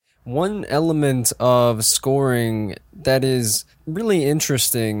One element of scoring that is really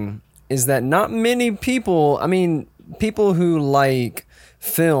interesting is that not many people, people who like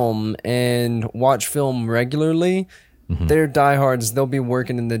film and watch film regularly, they're diehards. They'll be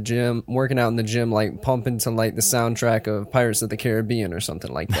working out in the gym, like pumping to like the soundtrack of Pirates of the Caribbean or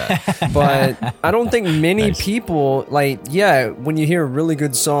something like that. But I don't think many people when you hear a really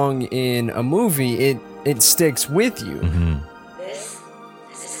good song in a movie, it sticks with you. This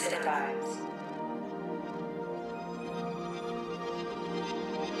is City Vibes.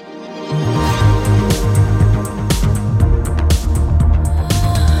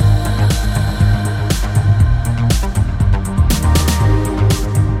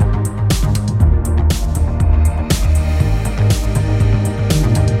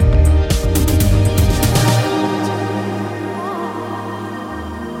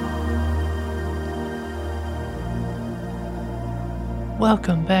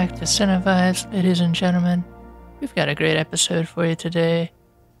 Welcome back to Cinevibes, ladies and gentlemen. We've got a great episode for you today.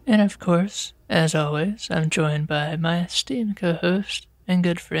 And of course, as always, I'm joined by my esteemed co-host and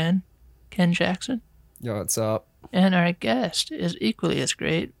good friend, Ken Jackson. Yo, what's up? And our guest is equally as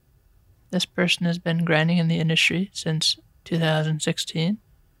great. This person has been grinding in the industry since 2016,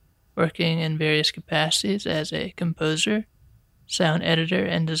 working in various capacities as a composer, sound editor,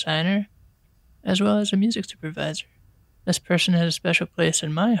 and designer, as well as a music supervisor. This person has a special place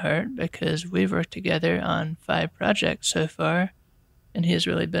in my heart because we've worked together on 5 projects so far, and he has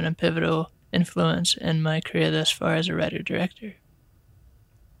really been a pivotal influence in my career thus far as a writer-director.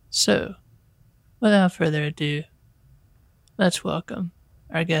 So, without further ado, let's welcome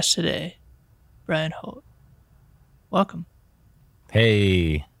our guest today, Brian Holt. Welcome.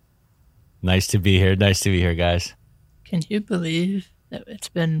 Hey, nice to be here. Nice to be here, guys. Can you believe that it's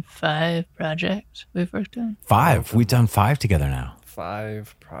been 5 projects we've worked on? 5. We've done 5 together now.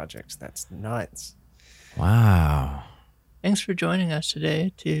 5 projects. That's nuts. Wow. Thanks for joining us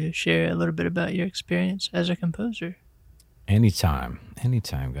today to share a little bit about your experience as a composer. Anytime,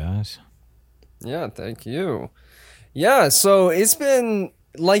 guys. Yeah, thank you. Yeah, so it's been,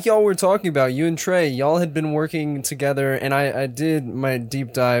 like y'all were talking about, you and Trey, y'all had been working together, and I did my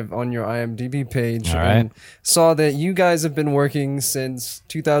deep dive on your IMDb page. All and right. saw that you guys have been working since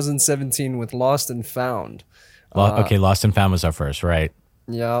 2017 with Lost and Found. Okay, Lost and Found was our first, right?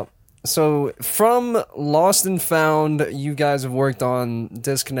 Yeah. So from Lost and Found, you guys have worked on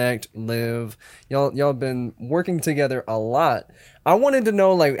Disconnect, Live. Y'all have been working together a lot. I wanted to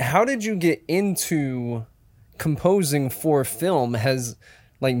know, like, how did you get into composing for film? Has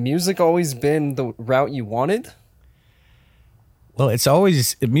music always been the route you wanted? Well,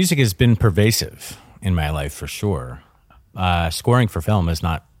 music has been pervasive in my life for sure. Scoring for film has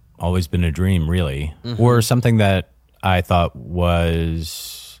not always been a dream, really, or something that I thought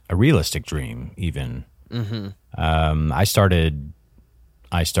was a realistic dream, even. I started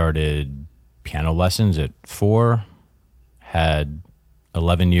piano lessons at 4, had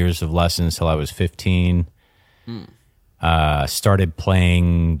 11 years of lessons till I was 15. Started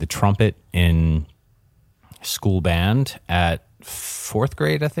playing the trumpet in school band at 4th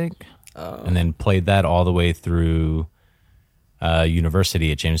grade, I think, and then played that all the way through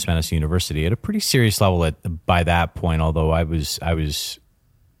university at James Madison University at a pretty serious level by that point. Although I was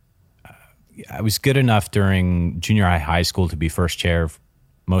good enough during junior high school to be first chair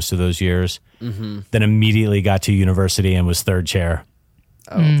most of those years. Then immediately got to university and was 3rd chair.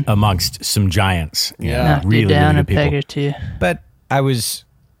 Amongst some giants. Knocked you down a peg or two. But I was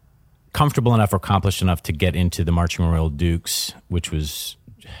comfortable enough or accomplished enough to get into the Marching Royal Dukes, which was,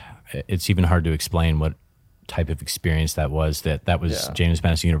 it's even hard to explain what type of experience that was. That was James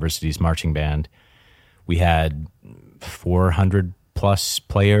Madison University's marching band. We had 400 plus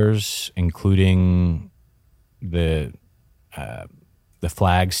players, including the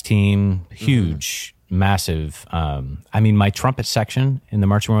flags team, huge, massive. My trumpet section in the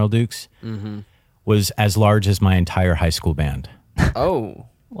Marching Royal Dukes was as large as my entire high school band. Oh,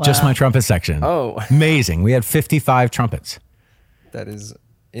 Wow. Just my trumpet section. Oh. Amazing. We had 55 trumpets. that is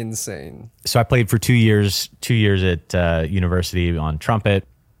insane. So I played for 2 years at university on trumpet.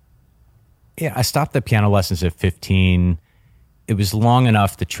 Yeah, I stopped the piano lessons at 15. It was long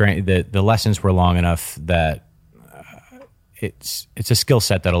enough to train. The lessons were long enough that it's a skill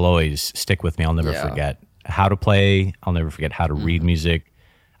set that'll always stick with me. I'll never forget how to play. I'll never forget how to read music.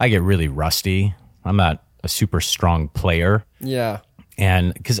 I get really rusty. I'm not a super strong player. Yeah.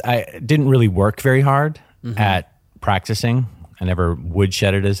 And because I didn't really work very hard at practicing. I never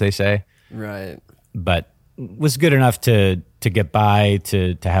woodshedded, as they say. Right. But was good enough to get by,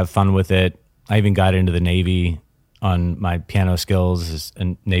 to have fun with it. I even got into the Navy on my piano skills as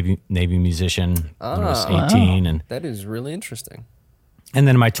a Navy musician when I was 18. And That is really interesting. then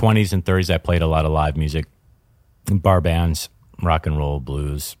in my 20s and 30s, I played a lot of live music, bar bands, rock and roll,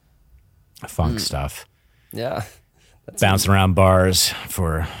 blues, funk stuff. Yeah. Bouncing around bars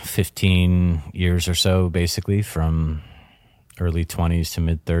for 15 years or so, basically, from early 20s to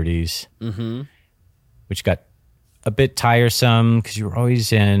mid 30s, which got a bit tiresome because you were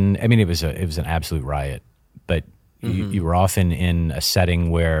always in. I mean, it was an absolute riot, but you were often in a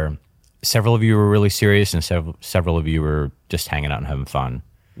setting where several of you were really serious and several of you were just hanging out and having fun.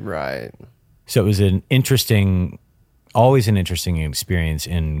 Right. So it was always an interesting experience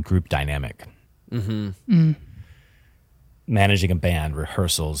in group dynamic. Managing a band,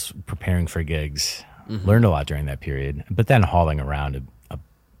 rehearsals, preparing for gigs. Learned a lot during that period, but then hauling around a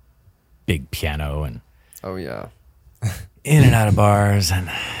big piano and Oh, yeah. in and out of bars. And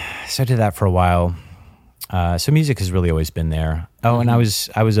so I did that for a while. So music has really always been there. Oh, and I was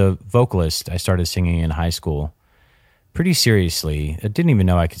a vocalist. I started singing in high school pretty seriously. I didn't even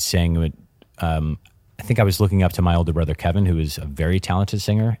know I could sing. But, I think I was looking up to my older brother, Kevin, who is a very talented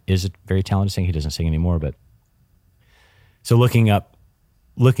singer, is a very talented singer. He doesn't sing anymore, but so looking up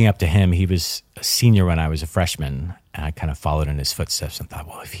to him, he was a senior when I was a freshman, and I kind of followed in his footsteps and thought,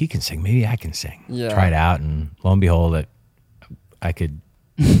 well, if he can sing, maybe I can sing. Yeah. Try it out, and lo and behold, I could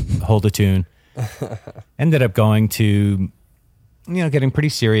hold a tune. Ended up going to, getting pretty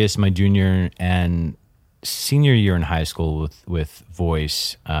serious my junior and senior year in high school with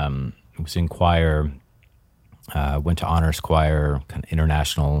voice. Was in choir, went to honors choir, kind of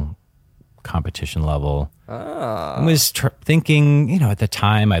international competition level. I was thinking, at the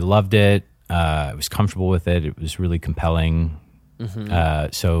time I loved it. I was comfortable with it. It was really compelling.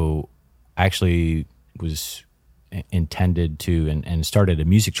 So I actually was intended to and started a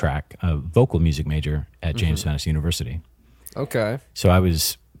music track, a vocal music major at James Madison University. Okay. So I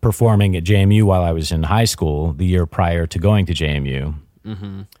was performing at JMU while I was in high school the year prior to going to JMU.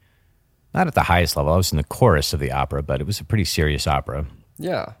 Not at the highest level. I was in the chorus of the opera, but it was a pretty serious opera.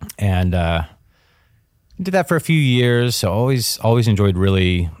 Yeah. And did that for a few years. So always enjoyed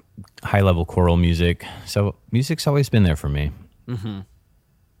really high level choral music. So music's always been there for me.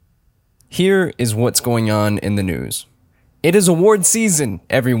 Here is what's going on in the news. It is award season,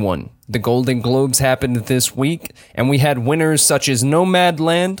 everyone. The Golden Globes happened this week, and we had winners such as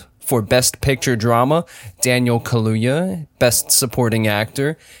Nomadland for Best Picture Drama, Daniel Kaluuya, Best Supporting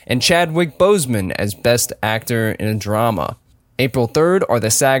Actor, and Chadwick Boseman as Best Actor in a Drama. April 3rd are the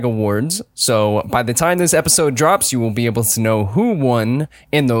SAG Awards, so by the time this episode drops, you will be able to know who won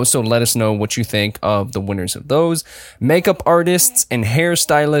in those, so let us know what you think of the winners of those. Makeup Artists and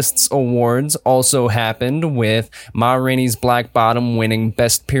Hairstylists Awards also happened, with Ma Rainey's Black Bottom winning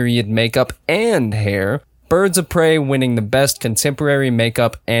Best Period Makeup and Hair, Birds of Prey winning the Best Contemporary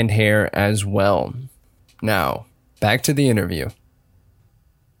Makeup and Hair as well. Now, back to the interview.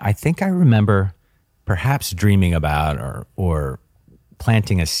 I think I remember perhaps dreaming about or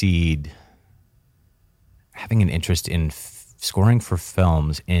planting a seed, having an interest in scoring for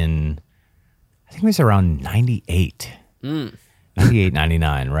films in, I think it was around 98, 98,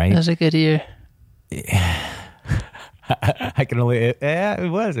 99, right? That was a good year. I can only, yeah, it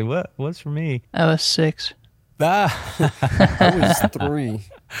was for me. I was 6. I was 3.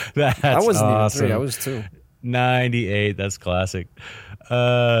 That's I wasn't awesome. even 3, I was 2. 98, that's classic. 2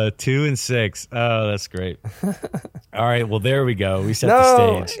 and 6. Oh, that's great. All right, well, there we go. We set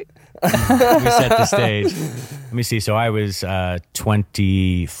the stage. We set the stage. Let me see. So I was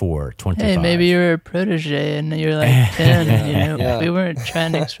 24, 25. Hey, maybe you were a protege and you're like 10. Yeah. We weren't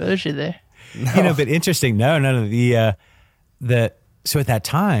trying to expose you there. But interesting. No. So at that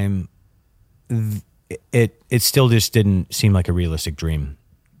time, it still just didn't seem like a realistic dream.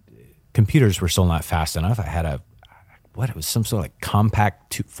 Computers were still not fast enough. I had it was some sort of like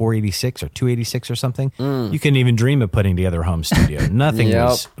compact 486 or 286 or something. You couldn't even dream of putting together a home studio. Nothing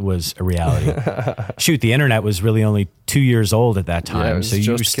was a reality. Shoot, the internet was really only 2 years old at that time. Yeah, it was so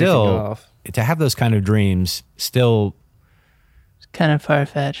you were just still, kicking off. to have those kind of dreams, still It's kind of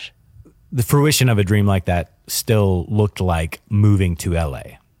far-fetched. the fruition of a dream like that still looked like moving to LA.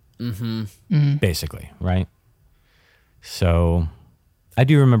 Basically, right? So I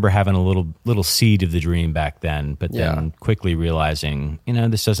do remember having a little seed of the dream back then, but then quickly realizing,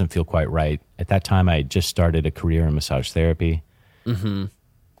 this doesn't feel quite right. At that time, I just started a career in massage therapy, and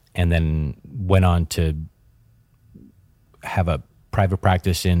then went on to have a private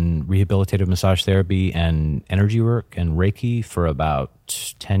practice in rehabilitative massage therapy and energy work and Reiki for about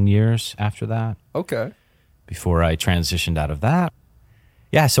 10 years after that, Okay. before I transitioned out of that.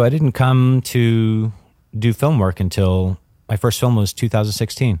 Yeah, so I didn't come to do film work until my first film was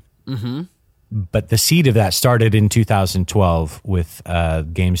 2016. Mm-hmm. But the seed of that started in 2012 with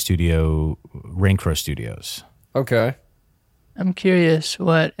game studio Raincrow Studios. Okay. I'm curious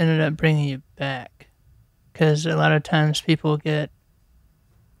what ended up bringing you back. Because a lot of times people get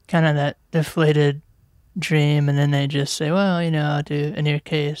kind of that deflated dream and then they just say, well, I'll do, in your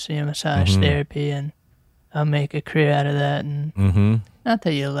case, massage therapy and I'll make a career out of that. And not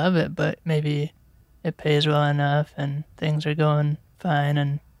that you love it, but maybe it pays well enough and things are going fine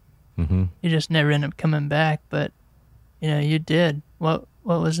and you just never end up coming back. But, you did. What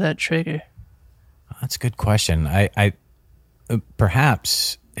was that trigger? That's a good question. I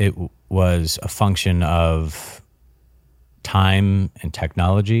perhaps it was a function of time and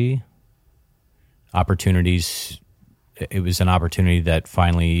technology, opportunities. It was an opportunity that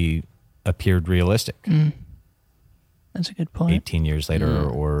finally appeared realistic. That's a good point. 18 years later,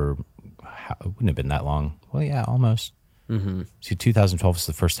 or it wouldn't have been that long. Well, yeah, almost. See, 2012 was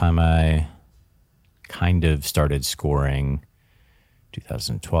the first time I kind of started scoring.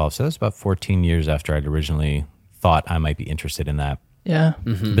 2012. So that was about 14 years after I'd originally thought I might be interested in that. Yeah.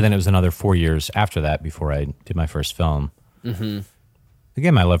 But then it was another 4 years after that before I did my first film.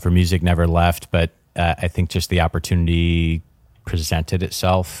 Again, my love for music never left, but I think just the opportunity presented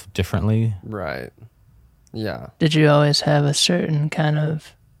itself differently. Right. Yeah. Did you always have a certain kind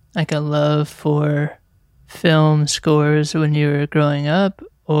of, like, a love for film scores when you were growing up?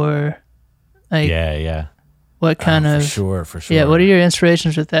 Or, like... Yeah. What kind of... For sure. Yeah, what are your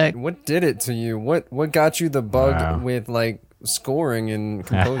inspirations with that? What did it to you? What got you the bug with, like, scoring and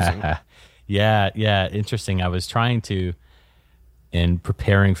composing? Yeah. Interesting. I was trying to, in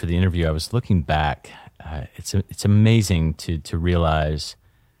preparing for the interview, I was looking back. It's amazing to realize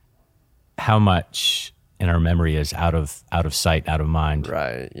how much in our memory is out of sight, out of mind.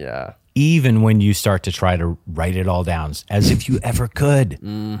 Right, yeah. Even when you start to try to write it all down as if you ever could.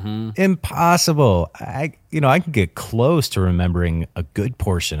 Impossible. I can get close to remembering a good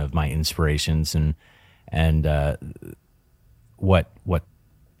portion of my inspirations and where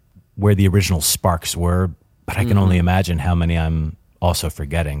the original sparks were, but I can only imagine how many I'm also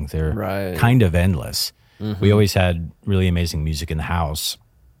forgetting. They're kind of endless. We always had really amazing music in the house.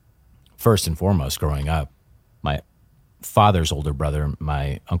 First and foremost, growing up, my father's older brother,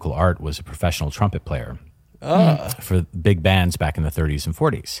 my Uncle Art, was a professional trumpet player for big bands back in the 30s and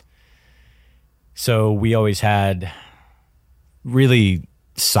 40s. So we always had really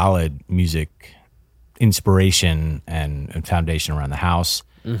solid music inspiration and foundation around the house.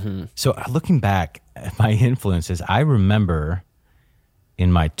 So looking back at my influences, I remember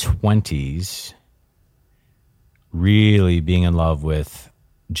in my 20s really being in love with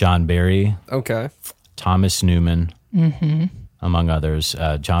John Barry. Okay. Thomas Newman, among others.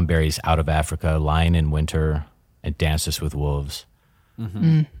 John Barry's Out of Africa, Lion in Winter, and Dances with Wolves.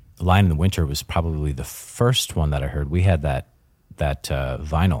 Lion in Winter was probably the first one that I heard. We had that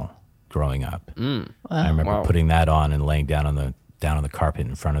vinyl growing up. I remember putting that on and laying down on the carpet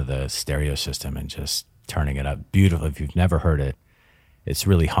in front of the stereo system and just turning it up. Beautiful. If you've never heard it, it's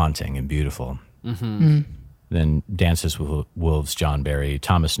really haunting and beautiful. Then Dances with Wolves, John Barry,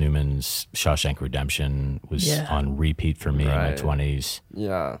 Thomas Newman's Shawshank Redemption was on repeat for me in my 20s.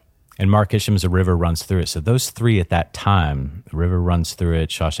 Yeah. And Mark Isham's A River Runs Through It. So those three at that time, A River Runs Through It,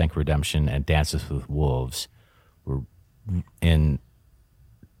 Shawshank Redemption, and Dances with Wolves, were in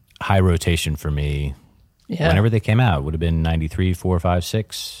high rotation for me whenever they came out. It would have been 93, 4, 5,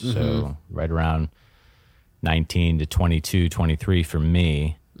 6. So right around 19 to 22, 23 for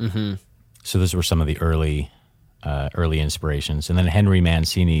me. So those were some of the early inspirations. And then Henry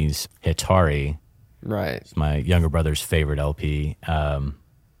Mancini's Hitari, my younger brother's favorite LP,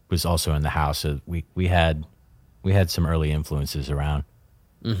 was also in the house. So we had some early influences around.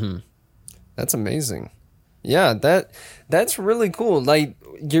 That's amazing. Yeah, that's really cool. Like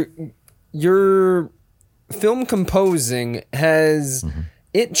your film composing has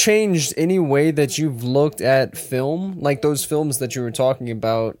it changed any way that you've looked at film? Like those films that you were talking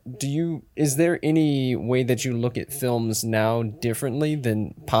about, is there any way that you look at films now differently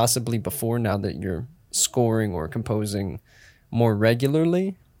than possibly before, now that you're scoring or composing more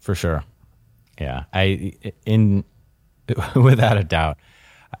regularly? For sure. Yeah. Without a doubt,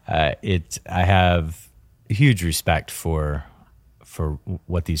 I have huge respect for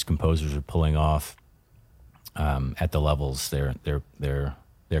what these composers are pulling off at the levels they're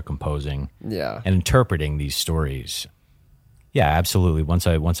composing, and interpreting these stories. Yeah, absolutely. Once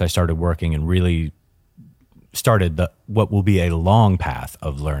I started working and really started what will be a long path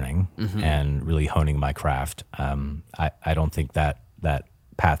of learning and really honing my craft, I don't think that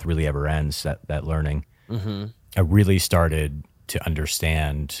path really ever ends. That learning. I really started to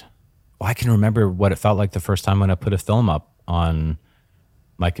understand. Well, I can remember what it felt like the first time when I put a film up on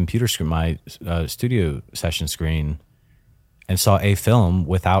my computer screen, my studio session screen, and saw a film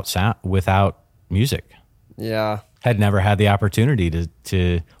without sound, without music. Yeah. Had never had the opportunity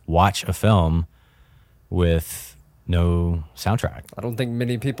to watch a film with no soundtrack. I don't think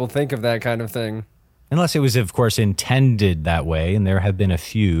many people think of that kind of thing. Unless it was, of course, intended that way, and there have been a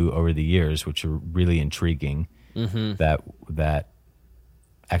few over the years which are really intriguing that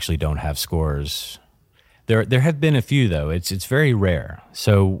actually don't have scores. There have been a few though. It's very rare.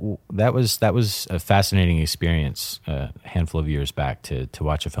 So that was a fascinating experience a handful of years back to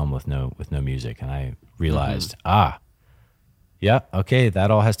watch a film with no music, and I realized yeah, okay, that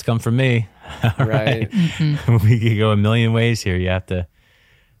all has to come from me. Right. We could go a million ways here. You have to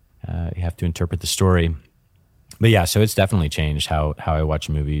interpret the story. But yeah, so it's definitely changed how I watch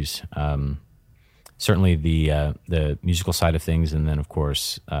movies. Certainly the musical side of things, and then of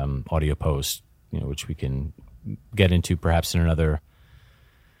course audio post, which we can get into perhaps in another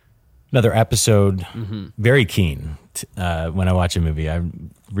episode. Very keen when I watch a movie.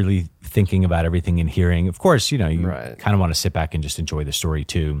 I'm really thinking about everything and hearing. Of course, you Right. kind of want to sit back and just enjoy the story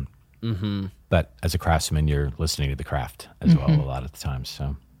too. But as a craftsman, you're listening to the craft as well a lot of the times.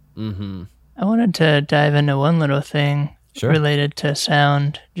 So I wanted to dive into one little thing Sure. related to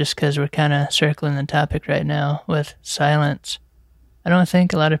sound, just because we're kind of circling the topic right now with silence. I don't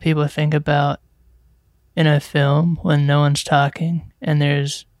think a lot of people think about in a film when no one's talking and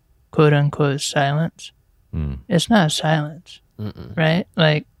there's quote unquote silence. It's not silence, right?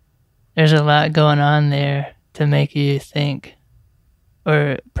 Like there's a lot going on there to make you think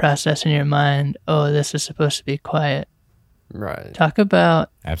or process in your mind, oh, this is supposed to be quiet. Right. Talk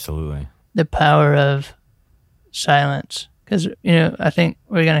about absolutely. the power of silence, because I think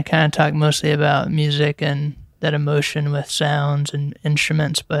we're going to kind of talk mostly about music and that emotion with sounds and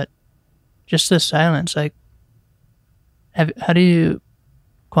instruments, but just the silence, like how do you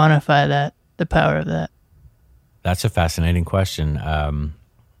quantify that, the power of that? That's a fascinating question.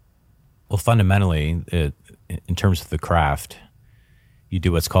 Well, fundamentally, in terms of the craft, you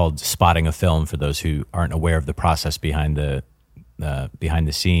do what's called spotting a film for those who aren't aware of the process behind the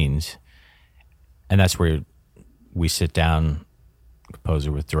scenes. And that's where we sit down,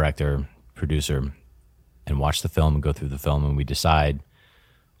 composer with director, producer, and watch the film and go through the film, and we decide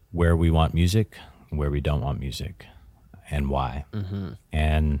where we want music, where we don't want music, and why.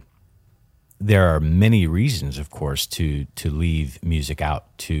 And there are many reasons, of course, to leave music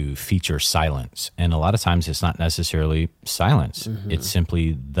out, to feature silence. And a lot of times it's not necessarily silence. It's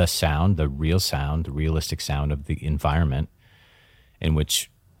simply the sound, the real sound, the realistic sound of the environment in which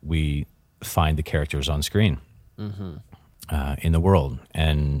we find the characters on screen in the world.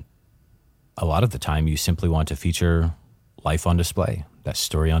 And a lot of the time you simply want to feature life on display, that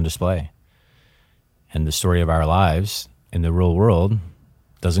story on display. And the story of our lives in the real world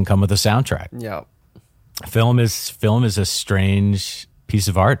doesn't come with a soundtrack. Yeah. Film is a strange piece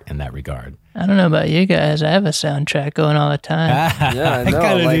of art in that regard. I don't know about you guys. I have a soundtrack going all the time. Yeah, I know.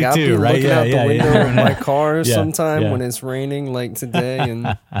 kinda Like do I'll too, be right? looking Yeah, out the yeah, window yeah. of my car Yeah, sometime yeah. when it's raining, like today,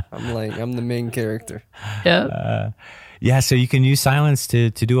 and I'm the main character. Yep. Yeah, so you can use silence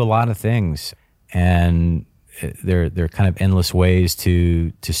to do a lot of things, and there are kind of endless ways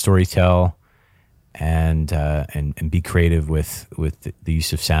to storytell and be creative with the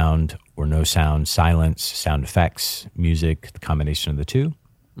use of sound or no sound, silence, sound effects, music, the combination of the two.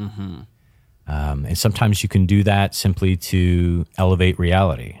 And sometimes you can do that simply to elevate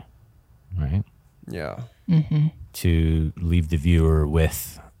reality, right? Yeah. To leave the viewer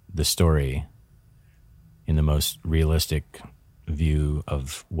with the story in the most realistic view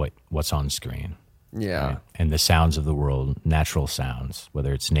of what's on screen. Yeah. Right? And the sounds of the world, natural sounds,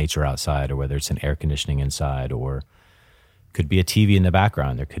 whether it's nature outside or whether it's an air conditioning inside, or could be a TV in the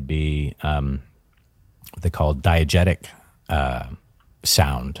background. There could be what they call diegetic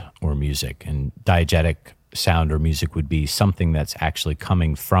sound or music. And diegetic sound or music would be something that's actually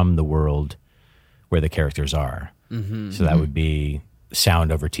coming from the world where the characters are. So that would be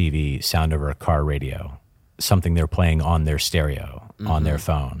sound over TV, sound over a car radio, something they're playing on their stereo, on their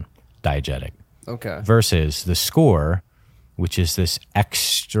phone, diegetic. Okay. Versus the score, which is this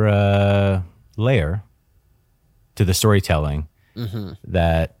extra layer to the storytelling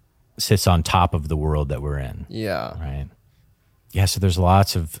that sits on top of the world that we're in. Yeah. Right. Yeah. So there's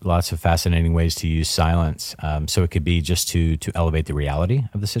lots of fascinating ways to use silence. So it could be just to elevate the reality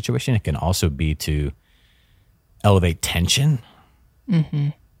of the situation. It can also be to elevate tension.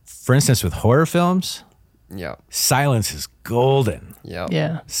 For instance, with horror films, Yeah. silence is golden. Yeah.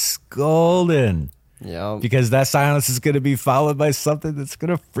 Yeah. It's golden. Yeah. Because that silence is going to be followed by something that's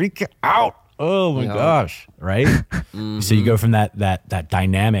going to freak you out. Oh my gosh. Right. So you go from that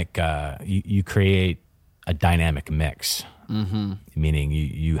dynamic, you create a dynamic mix, meaning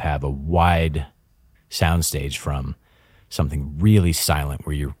you have a wide soundstage from something really silent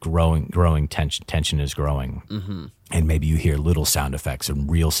where you're growing tension is growing. And maybe you hear little sound effects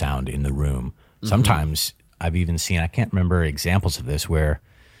and real sound in the room. Sometimes I've even seen, I can't remember examples of this, where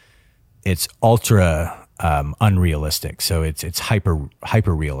it's ultra unrealistic. So it's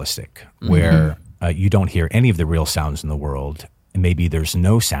hyper realistic, where you don't hear any of the real sounds in the world. And maybe there's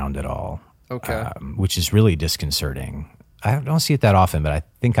no sound at all, which is really disconcerting. I don't see it that often, but I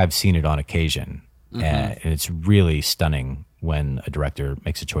think I've seen it on occasion. And it's really stunning when a director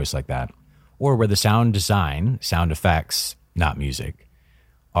makes a choice like that. Or where the sound design, sound effects, not music,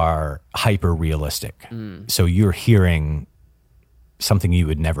 are hyper realistic. So you're hearing something you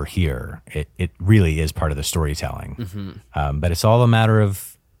would never hear. It really is part of the storytelling. But it's all a matter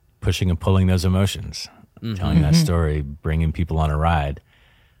of pushing and pulling those emotions, telling that story, bringing people on a ride.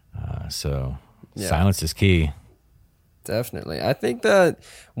 So silence is key. Definitely. I think that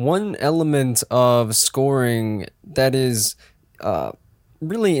one element of scoring that is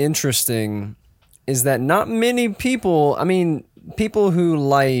really interesting is that not many people, I mean, people who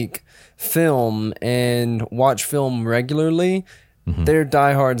like film and watch film regularly, they're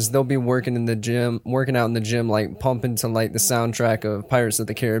diehards. They'll be working out in the gym, like pumping to like the soundtrack of Pirates of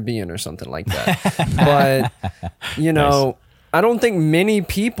the Caribbean or something like that. But, you know, nice. I don't think many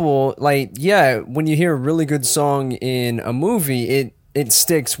people, like, when you hear a really good song in a movie, it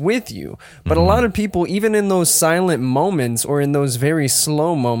sticks with you. But a lot of people, even in those silent moments or in those very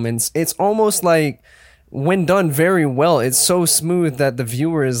slow moments, it's almost like, when done very well, it's so smooth that the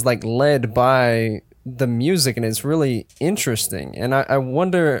viewer is like led by the music, and it's really interesting. And I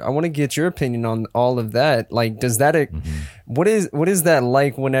want to get your opinion on all of that. Like, does that, what is that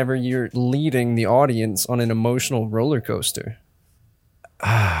like whenever you're leading the audience on an emotional roller coaster?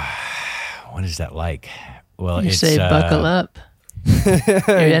 What is that like? Well, you it's say buckle up.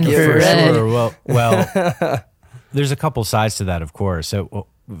 You're in for a ride. Sure. Well, there's a couple sides to that, of course. So,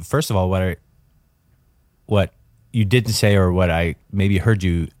 first of all, what you didn't say, or what I maybe heard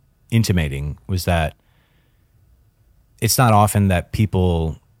you intimating, was that it's not often that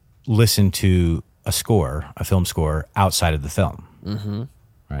people listen to a film score outside of the film,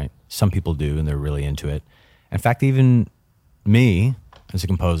 right? Some people do, and they're really into it. In fact, even me, as a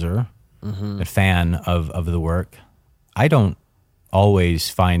composer, a fan of the work, I don't always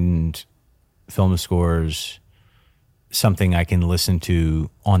find film scores something I can listen to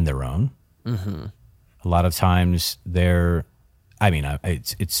on their own. A lot of times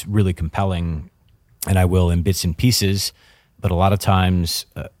it's really compelling, and I will in bits and pieces, but a lot of times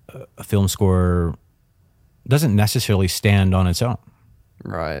a film score doesn't necessarily stand on its own.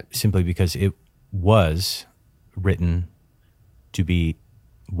 Right. Simply because it was written to be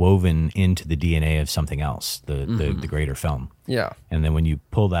woven into the DNA of something else, the greater film. Yeah. And then when you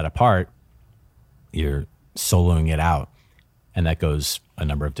pull that apart, you're soloing it out, and that goes a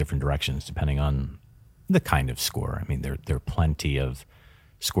number of different directions depending on the kind of score. I mean, there are plenty of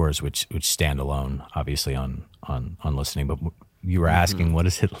scores which stand alone, obviously, on listening. But you were asking, what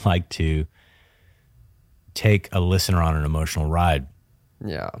is it like to take a listener on an emotional ride?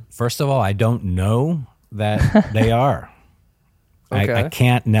 Yeah. First of all, I don't know that they are. Okay. I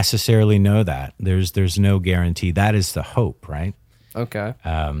can't necessarily know that. There's no guarantee. That is the hope, right? Okay.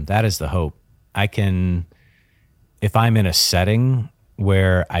 That is the hope. I can, if I'm in a setting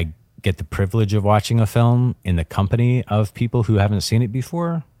where I get the privilege of watching a film in the company of people who haven't seen it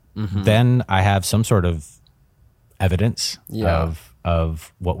before, then I have some sort of evidence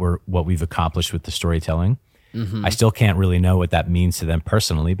of what we've accomplished with the storytelling. I still can't really know what that means to them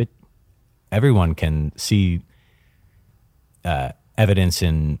personally, but everyone can see evidence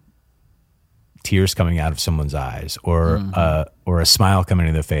in tears coming out of someone's eyes, or a smile coming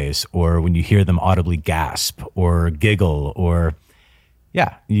to their face, or when you hear them audibly gasp or giggle, or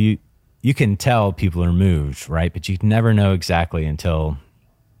you can tell people are moved, right? But you never know exactly until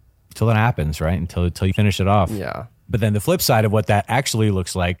it happens, right? Until you finish it off. Yeah. But then the flip side of what that actually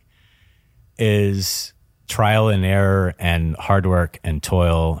looks like is trial and error and hard work and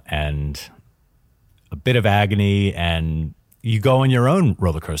toil and a bit of agony, and you go on your own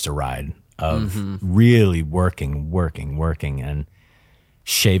roller coaster ride of really working and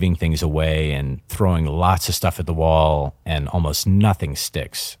shaving things away and throwing lots of stuff at the wall, and almost nothing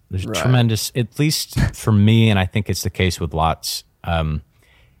sticks. There's tremendous, at least for me, and I think it's the case with lots of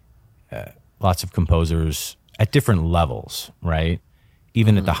composers at different levels, right?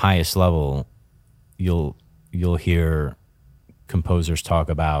 Even at the highest level, you'll hear composers talk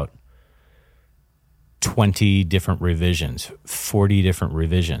about 20 different revisions, 40 different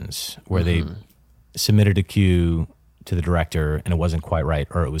revisions, where they submitted a cue to the director and it wasn't quite right,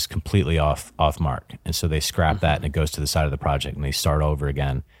 or it was completely off mark. And so they scrap that and it goes to the side of the project and they start over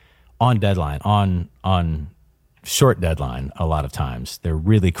again on deadline, on short deadline. A lot of times they're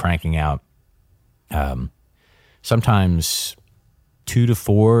really cranking out, sometimes 2 to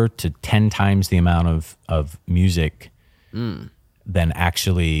 4 to 10 times the amount of music than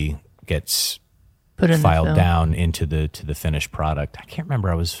actually gets Put in filed down into the finished product. I can't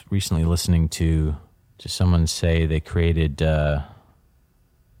remember. I was recently listening to someone say they created. Can't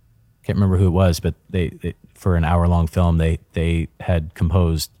remember who it was, but they for an hour-long film they had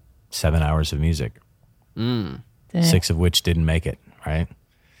composed 7 hours of music, 6 of which didn't make it. Right.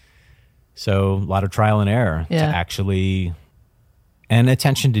 So a lot of trial and error to actually, and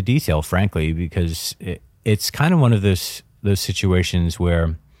attention to detail, frankly, because it's kind of one of those situations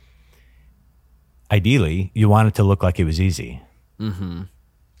where ideally you want it to look like it was easy,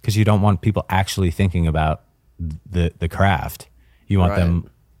 because you don't want people actually thinking about the craft. You want them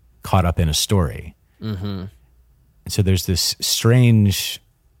caught up in a story. So there's this strange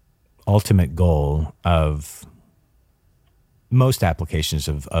ultimate goal of most applications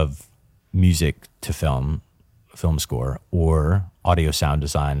of music to film score or audio sound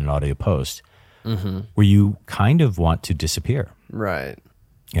design and audio post, where you kind of want to disappear, Right.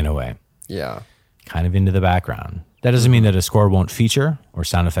 in a way, Yeah. kind of into the background. That doesn't mean that a score won't feature or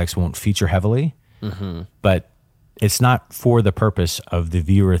sound effects won't feature heavily, but it's not for the purpose of the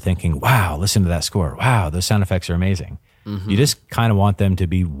viewer thinking, wow, listen to that score. Wow, those sound effects are amazing. You just kind of want them to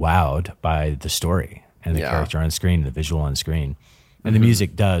be wowed by the story and the character on screen, the visual on screen. And the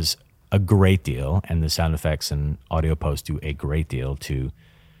music does a great deal, and the sound effects and audio post do a great deal to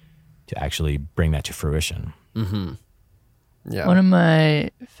actually bring that to fruition. Yeah. One of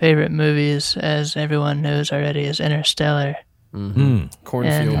my favorite movies, as everyone knows already, is Interstellar. Cornfield.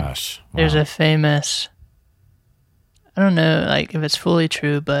 And Gosh, there's wow. a famous, I don't know like if it's fully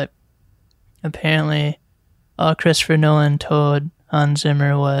true, but apparently all Christopher Nolan told Hans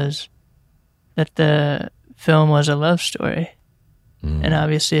Zimmer was that the film was a love story. And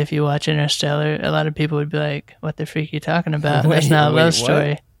obviously if you watch Interstellar, a lot of people would be like, what the freak are you talking about? That's not a love what?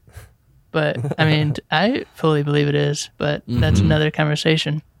 story. But I mean, I fully believe it is, but that's another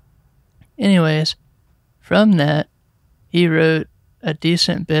conversation. Anyways, from that, he wrote a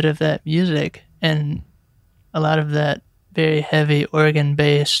decent bit of that music and a lot of that very heavy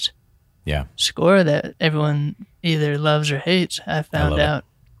organ-based Yeah, score that everyone either loves or hates, I found love it. out.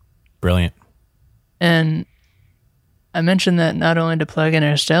 brilliant. And I mentioned that not only to plug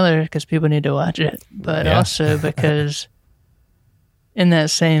Interstellar because people need to watch it, but Yeah. also because in that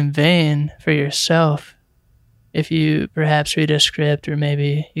same vein for yourself, if you perhaps read a script or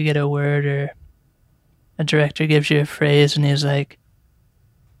maybe you get a word or a director gives you a phrase and he's like,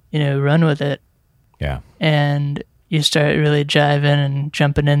 run with it. Yeah, And you start really jiving and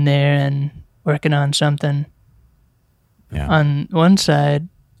jumping in there and working on something. yeah. On one side,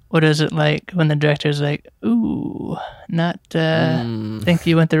 what is it like when the director's like, ooh, think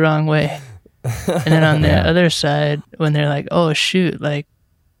you went the wrong way? And then on the Yeah. other side, when they're like, oh, shoot, like,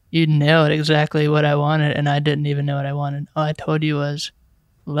 you nailed exactly what I wanted and I didn't even know what I wanted. All I told you was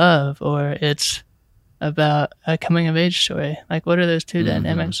love, or it's about a coming-of-age story. Like, what are those two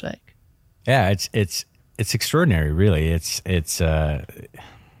dynamics like? Yeah, it's extraordinary, really. It's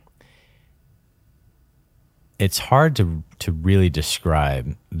hard to really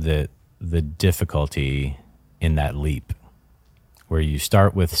describe the difficulty in that leap, where you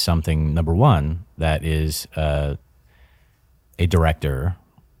start with something, number one, that is a director,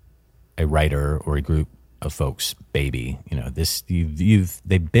 a writer, or a group of folks' baby.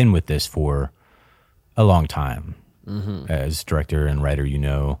 They've been with this for a long time. As director and writer,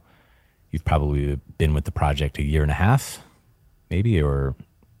 you've probably been with the project a year and a half, maybe, or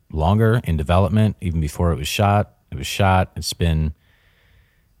longer in development, even before it was shot. It's been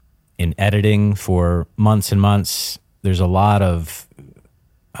in editing for months and months. There's a lot of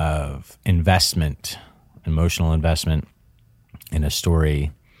investment, emotional investment in a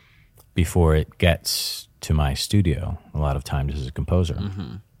story before it gets to my studio, a lot of times as a composer.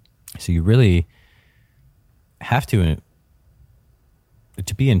 So you really have to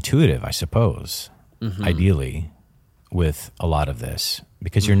be intuitive, I suppose, ideally, with a lot of this,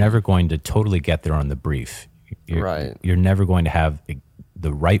 because you're never going to totally get there on the brief. Right. You're never going to have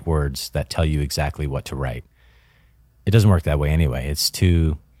the right words that tell you exactly what to write. It doesn't work that way anyway. It's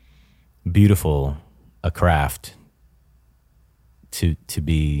too beautiful a craft to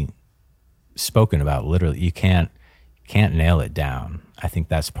be spoken about. Literally, you can't nail it down. I think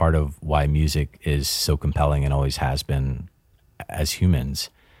that's part of why music is so compelling and always has been as humans.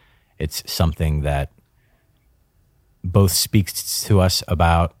 It's something that both speaks to us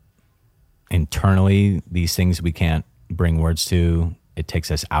about internally these things we can't bring words to. It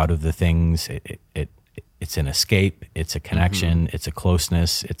takes us out of the things. It's an escape. It's a connection. It's a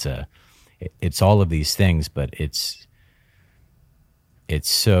closeness. It's all of these things, but it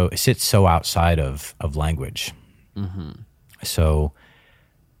sits so outside of language. So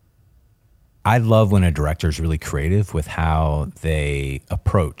I love when a director is really creative with how they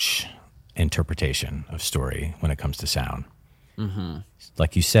approach interpretation of story when it comes to sound.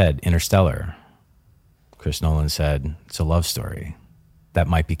 Like you said, Interstellar, Chris Nolan said it's a love story. That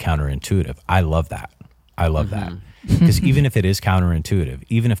might be counterintuitive. I love that. Because even if it is counterintuitive,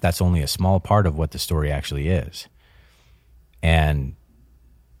 even if that's only a small part of what the story actually is, and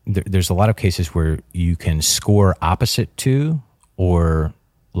there's a lot of cases where you can score opposite to or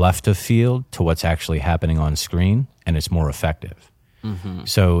left of field to what's actually happening on screen, and it's more effective.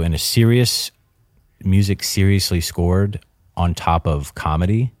 So in a serious music, seriously scored on top of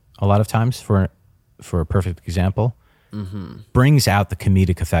comedy, a lot of times for a perfect example, brings out the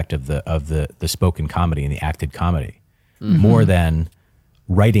comedic effect of the spoken comedy and the acted comedy more than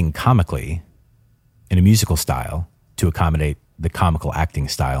writing comically in a musical style to accommodate the comical acting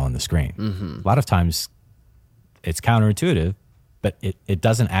style on the screen. A lot of times it's counterintuitive, but it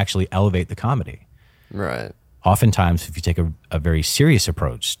doesn't actually elevate the comedy. Right. Oftentimes, if you take a very serious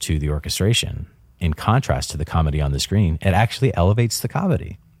approach to the orchestration, in contrast to the comedy on the screen, it actually elevates the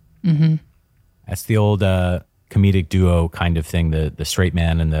comedy. That's the old comedic duo kind of thing, the straight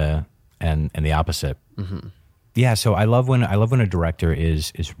man and the opposite. Yeah, so I love when a director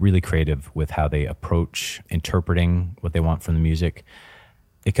is really creative with how they approach interpreting what they want from the music.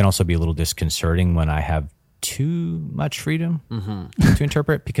 It can also be a little disconcerting when I have too much freedom to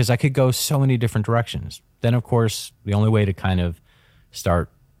interpret, because I could go so many different directions. Then, of course, the only way to kind of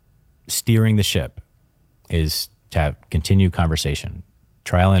start steering the ship is to have continued conversation,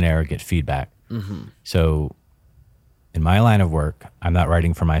 trial and error, get feedback. So in my line of work, I'm not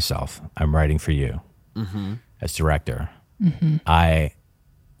writing for myself. I'm writing for you as director. As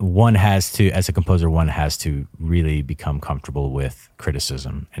a composer, one has to really become comfortable with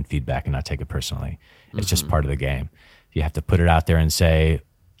criticism and feedback and not take it personally. It's just part of the game. You have to put it out there and say,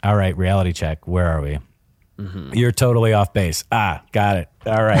 all right, reality check, where are we? You're totally off base. Got it.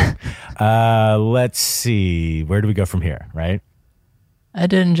 All right. Let's see. Where do we go from here, right? I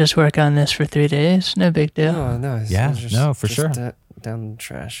didn't just work on this for 3 days. No big deal. No, Yeah, no, for sure. Down the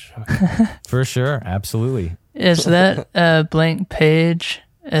trash. Okay. For sure. Absolutely. Is that blank page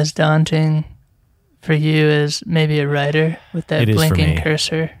as daunting for you as maybe a writer with that It is for blinking me.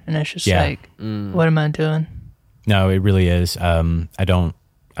 cursor? And it's just Yeah. like, what am I doing? No, it really is. I don't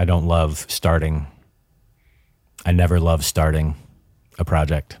love starting. I never love starting a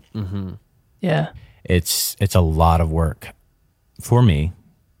project. Yeah. It's a lot of work for me.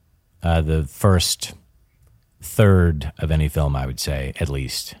 The first third of any film, I would say, at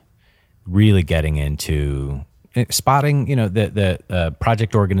least, really getting into spotting, the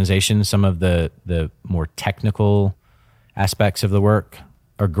project organization. Some of the more technical aspects of the work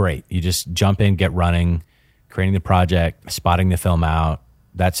are great. You just jump in, get running, creating the project, spotting the film out.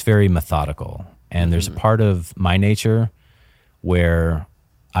 That's very methodical. And there's a part of my nature where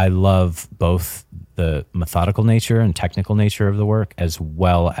I love both the methodical nature and technical nature of the work, as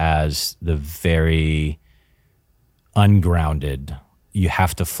well as the very ungrounded, you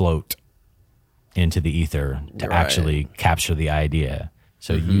have to float into the ether to actually capture the idea.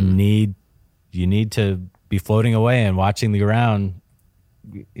 So you need to be floating away and watching the ground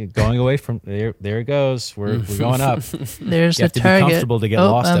going away from there. There it goes. We're going up. There's You the have to be target. comfortable to get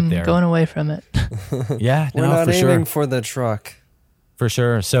lost up there. Going away from it. Yeah, We're no, not for aiming sure. for the truck. For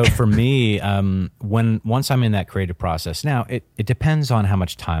sure. So for me, once I'm in that creative process, now it depends on how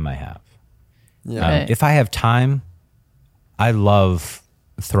much time I have. Yeah. Right. If I have time, I love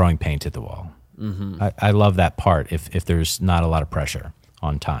throwing paint at the wall. I love that part if there's not a lot of pressure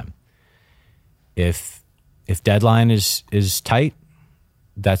on time. If deadline is tight,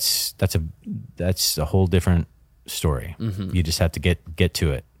 that's a whole different story. You just have to get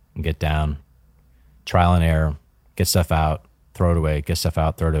to it and get down, trial and error, get stuff out, throw it away, get stuff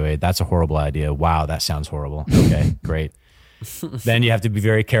out, throw it away. That's a horrible idea. Wow, that sounds horrible. Okay, great. Then you have to be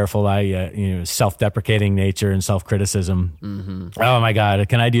very careful. Self-deprecating nature and self-criticism. Oh my God,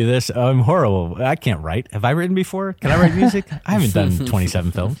 can I do this? Oh, I'm horrible. I can't write. Have I written before? Can I write music? I haven't done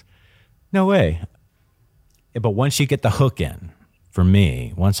 27 films. No way. But once you get the hook in, for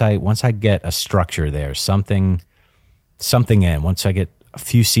me. Once I get a structure there, something in, once I get a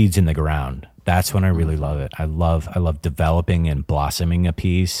few seeds in the ground, that's when I really love it. I love developing and blossoming a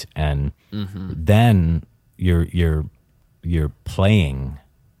piece, and then you're playing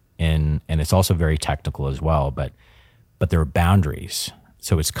in, and it's also very technical as well, but there are boundaries.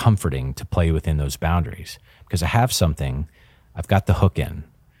 So it's comforting to play within those boundaries because I have something, I've got the hook in,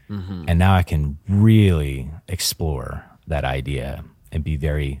 and now I can really explore that idea and be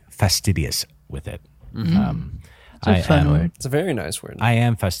very fastidious with it. It's a fun word. It's a very nice word. I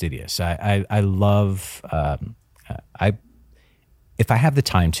am fastidious. I love, if I have the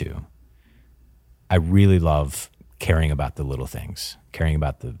time to, I really love caring about the little things, caring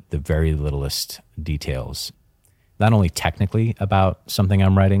about the very littlest details, not only technically about something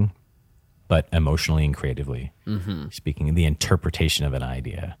I'm writing, but emotionally and creatively speaking, the interpretation of an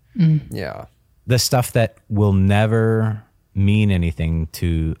idea. Yeah. The stuff that will never mean anything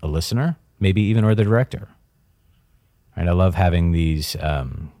to a listener, maybe even or the director. Right? I love having these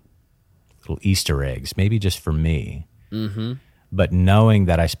little Easter eggs, maybe just for me. But knowing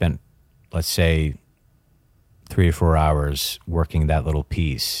that I spent, let's say, 3 or 4 hours working that little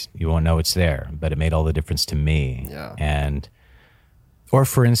piece, you won't know it's there, but it made all the difference to me. Yeah. Or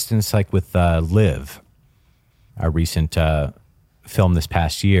for instance, like with Live, our recent film this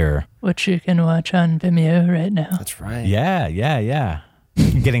past year. Which you can watch on Vimeo right now. That's right. Yeah.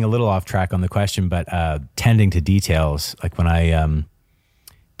 Getting a little off track on the question, but tending to details. Like when I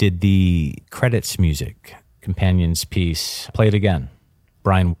did the credits music, Companions piece, Play It Again,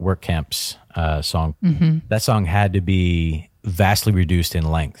 Brian Werkkamp's song. That song had to be vastly reduced in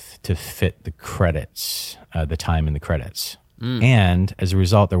length to fit the credits, the time in the credits. And as a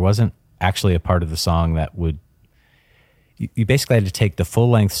result, there wasn't actually a part of the song that would, you basically had to take the full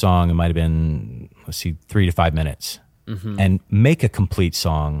length song, it might have been, 3 to 5 minutes, and make a complete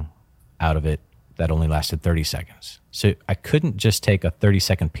song out of it that only lasted 30 seconds. So I couldn't just take a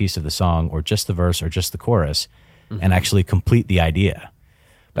 30-second piece of the song or just the verse or just the chorus and actually complete the idea.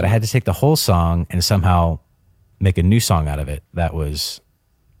 But I had to take the whole song and somehow make a new song out of it that was,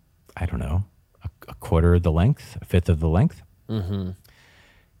 I don't know, a quarter of the length, a fifth of the length.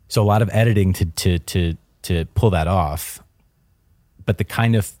 So a lot of editing to pull that off. But the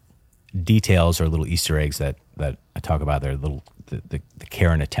kind of details or little Easter eggs that I talk about there, the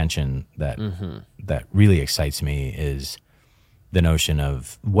care and attention that that really excites me is the notion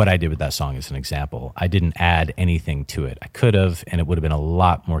of what I did with that song as an example. I didn't add anything to it. I could have, and it would have been a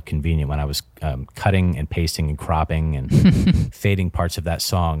lot more convenient when I was cutting and pasting and cropping and fading parts of that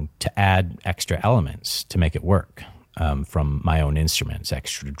song to add extra elements to make it work from my own instruments,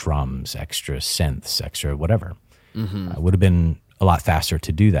 extra drums, extra synths, extra whatever. It would have been a lot faster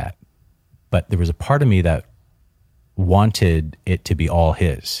to do that. But there was a part of me that wanted it to be all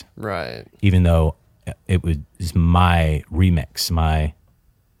his. Right. Even though it was my remix, my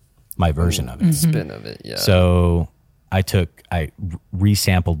version of it. Spin of it, yeah. So I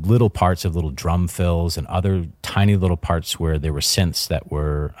resampled little parts of little drum fills and other tiny little parts where there were synths that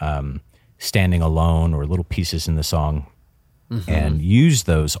were standing alone or little pieces in the song and used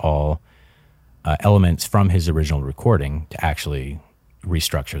those all elements from his original recording to actually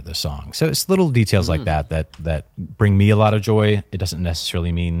restructure the song. So it's little details like that bring me a lot of joy. It doesn't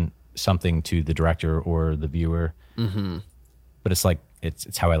necessarily mean something to the director or the viewer, but it's like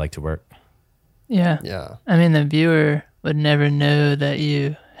it's how I like to work. Yeah. I mean, the viewer would never know that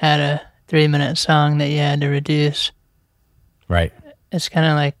you had a 3-minute song that you had to reduce. Right. It's kind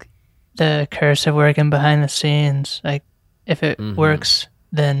of like the curse of working behind the scenes. Like if it works,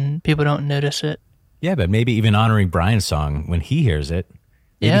 then people don't notice it. Yeah, but maybe even honoring Brian's song when he hears it,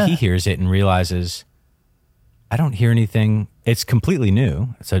 maybe he hears it and realizes, I don't hear anything. It's completely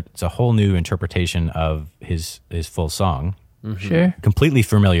new. It's a whole new interpretation of his full song. Sure. Completely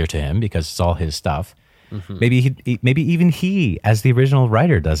familiar to him because it's all his stuff. Maybe even he, as the original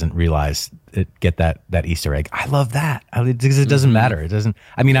writer, doesn't realize get that Easter egg. I love that because it doesn't matter. It doesn't.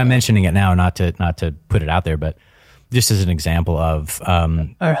 I mean, I'm mentioning it now not to put it out there, but just as an example of our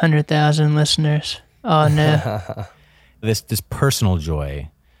 100,000 listeners. Oh no. this personal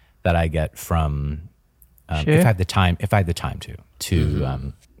joy that I get from Sure. if I had the time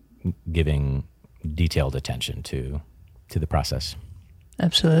to giving detailed attention to the process.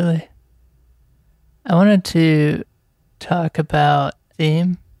 Absolutely. I wanted to talk about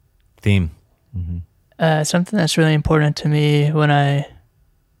theme. Something that's really important to me when I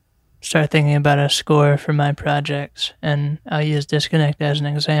start thinking about a score for my projects, and I'll use Disconnect as an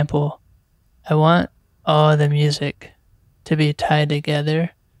example. I want all the music to be tied together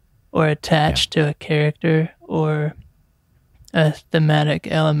or attached to a character or a thematic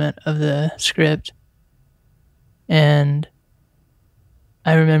element of the script. And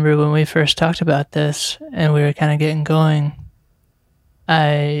I remember when we first talked about this and we were kind of getting going,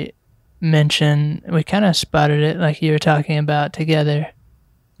 I mentioned, we kind of spotted it like you were talking about together.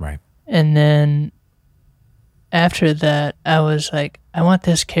 Right. And then after that, I was like, I want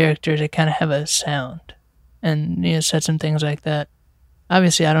this character to kind of have a sound. And said some things like that.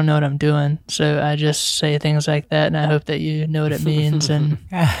 Obviously, I don't know what I'm doing, so I just say things like that, and I hope that you know what it means, and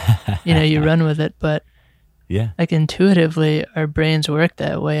you run with it. But yeah, like intuitively, our brains work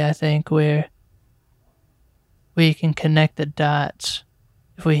that way. I think where we can connect the dots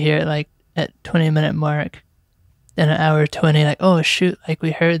if we hear it like at 20-minute mark, then an hour 20, like, oh shoot, like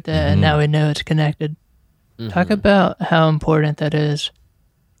we heard that, and now we know it's connected. Talk about how important that is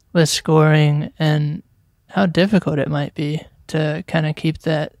with scoring and how difficult it might be to kind of keep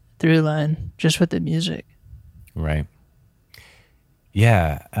that through line just with the music. Right.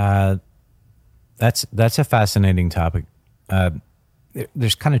 Yeah. That's a fascinating topic.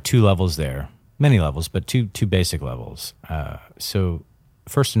 There's kind of two levels there, many levels, but two basic levels. So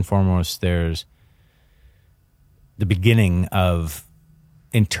first and foremost, there's the beginning of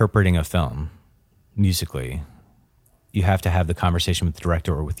interpreting a film musically. You have to have the conversation with the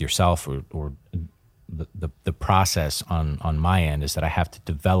director or with yourself, or the process on my end is that I have to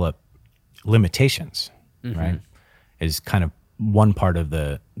develop limitations, right? Is kind of one part of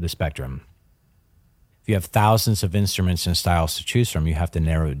the spectrum. If you have thousands of instruments and styles to choose from, you have to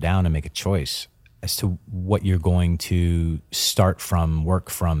narrow it down and make a choice as to what you're going to start from, work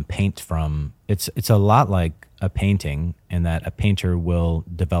from, paint from. It's a lot like a painting in that a painter will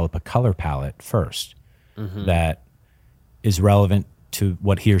develop a color palette first that is relevant to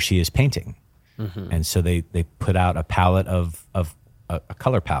what he or she is painting. And so they put out a palette of a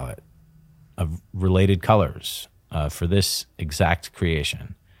color palette of related colors for this exact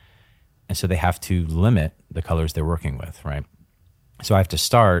creation. And so they have to limit the colors they're working with, right? So I have to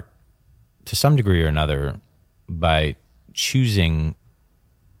start to some degree or another by choosing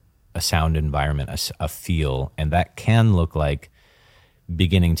a sound environment, a feel, and that can look like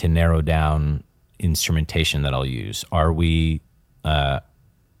beginning to narrow down instrumentation that I'll use. Are we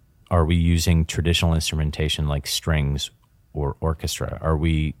using traditional instrumentation like strings or orchestra? Are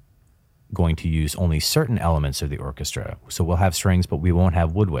we going to use only certain elements of the orchestra? So we'll have strings, but we won't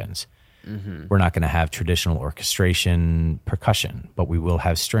have woodwinds. We're not going to have traditional orchestration percussion, but we will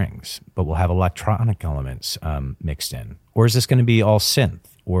have strings, but we'll have electronic elements mixed in. Or is this going to be all synth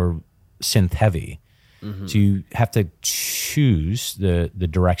or synth heavy? So you have to choose the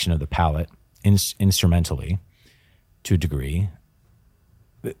direction of the palette instrumentally to a degree,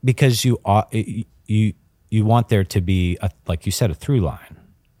 because you want there to be, like you said, a through line,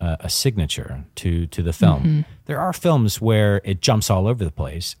 a signature to the film. There are films where it jumps all over the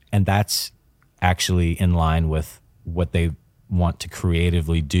place, and that's actually in line with what they want to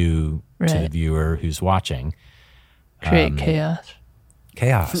creatively do to the viewer who's watching. Create chaos.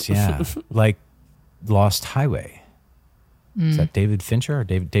 Chaos, yeah. Like Lost Highway. Is that David Fincher or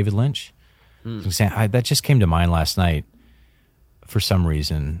David Lynch? That just came to mind last night for some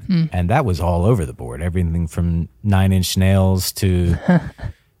reason, and that was all over the board. Everything from Nine Inch Nails to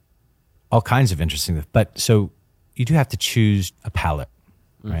all kinds of interesting. But so you do have to choose a palette,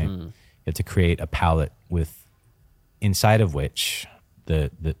 right? You have to create a palette with inside of which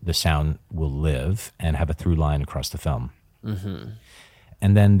the sound will live and have a through line across the film.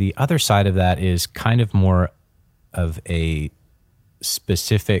 And then the other side of that is kind of more of a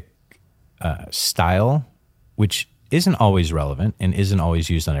specific style, which isn't always relevant and isn't always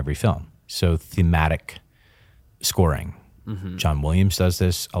used on every film. So thematic scoring. John Williams does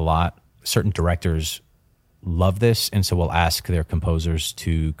this a lot. Certain directors love this, and so we'll ask their composers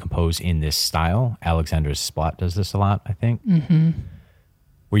to compose in this style. Alexander Desplat does this a lot, I think.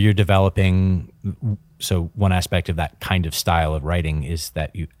 Where you're developing, so one aspect of that kind of style of writing is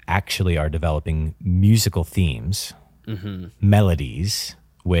that you actually are developing musical themes, melodies,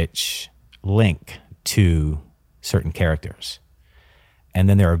 which link to certain characters. And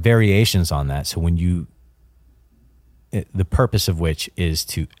then there are variations on that. So when the purpose of which is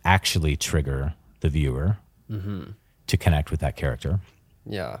to actually trigger the viewer to connect with that character.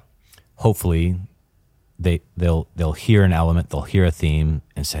 Yeah. Hopefully they'll hear an element, they'll hear a theme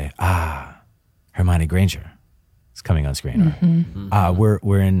and say, Hermione Granger is coming on screen. Or,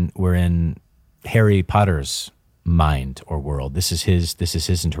 we're in Harry Potter's mind or world. This is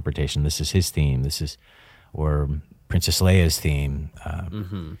his interpretation. This is his theme. Or Princess Leia's theme.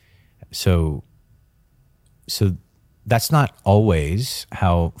 So That's not always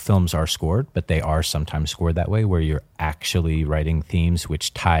how films are scored, but they are sometimes scored that way, where you're actually writing themes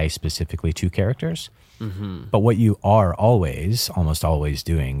which tie specifically to characters. But what you are almost always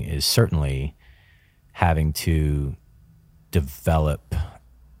doing is certainly having to develop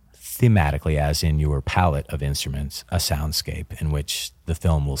thematically, as in your palette of instruments, a soundscape in which the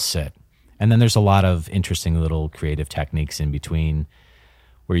film will sit. And then there's a lot of interesting little creative techniques in between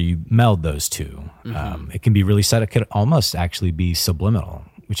where you meld those two. It can be really set. It could almost actually be subliminal,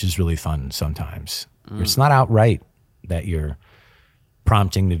 which is really fun sometimes. It's not outright that you're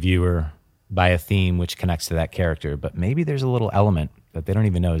prompting the viewer by a theme which connects to that character, but maybe there's a little element that they don't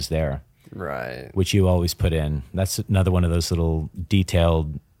even know is there, Right. which you always put in. That's another one of those little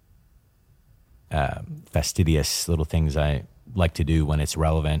detailed, fastidious little things I like to do when it's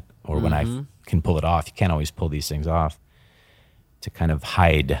relevant or when I can pull it off. You can't always pull these things off, to kind of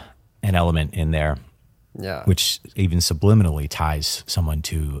hide an element in there, Yeah. which even subliminally ties someone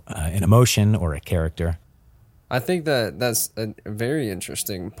to an emotion or a character. I think that that's a very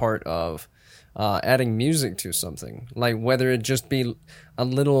interesting part of adding music to something, like whether it just be a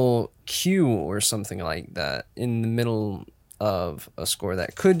little cue or something like that in the middle of a score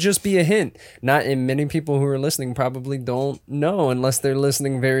that could just be a hint. Not in many people who are listening probably don't know unless they're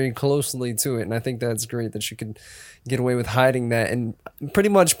listening very closely to it. And I think that's great that you can get away with hiding that and pretty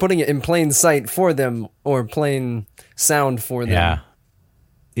much putting it in plain sight for them, or plain sound for them.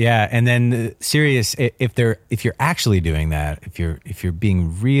 Yeah, and then serious, if you're actually doing that, if you're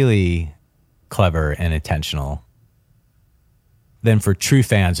being really clever and intentional, then for true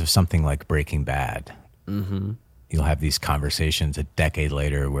fans of something like Breaking Bad, you'll have these conversations a decade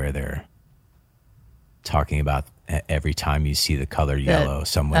later where they're talking about every time you see the color yellow,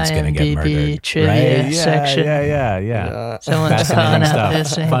 someone's going to get IMDb murdered. trivia Right? section. Yeah. Someone's calling out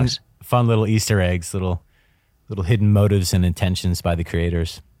those things. Fun little Easter eggs, little hidden motives and intentions by the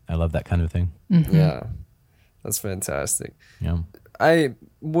creators. I love that kind of thing. Yeah. That's fantastic. Yeah. I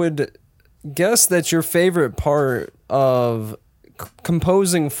would guess that your favorite part of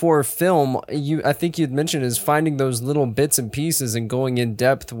composing for film, I think you'd mentioned, is finding those little bits and pieces and going in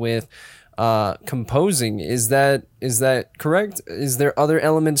depth with composing. Is that correct? Is there other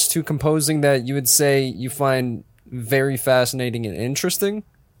elements to composing that you would say you find very fascinating and interesting?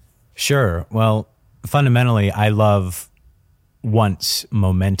 Sure. Well, fundamentally, I love once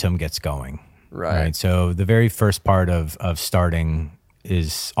momentum gets going. Right. So the very first part of starting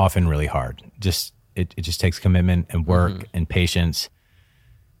is often really hard. It just takes commitment and work and patience.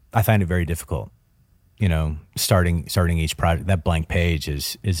 I find it very difficult. Starting each project, that blank page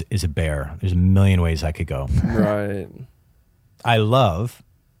is a bear. There's a million ways I could go. Right. I love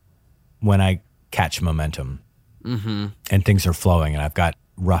when I catch momentum and things are flowing and I've got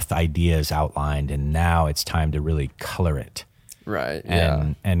rough ideas outlined and now it's time to really color it. Right.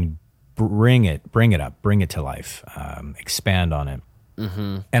 Yeah. And bring it up, bring it to life, expand on it.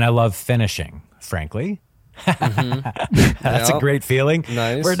 And I love finishing, frankly. That's a great feeling.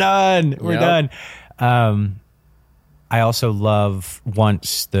 Nice. We're done. We're done. I also love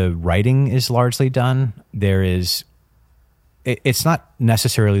once the writing is largely done, it's not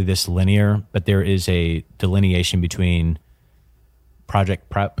necessarily this linear, but there is a delineation between project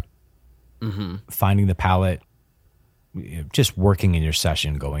prep, finding the palette, just working in your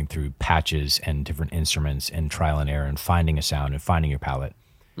session, going through patches and different instruments and trial and error and finding a sound and finding your palette.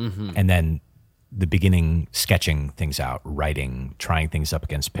 And then the beginning, sketching things out, writing, trying things up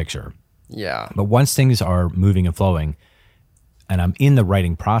against picture. Yeah. But once things are moving and flowing and I'm in the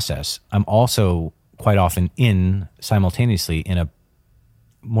writing process, I'm also quite often simultaneously in a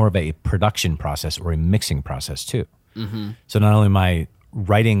more of a production process or a mixing process too. So not only am I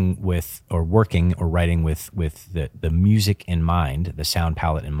writing with or working or writing with the music in mind, the sound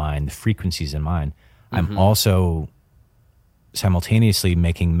palette in mind, the frequencies in mind, I'm also simultaneously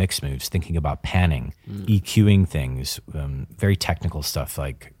making mix moves, thinking about panning, EQing things, very technical stuff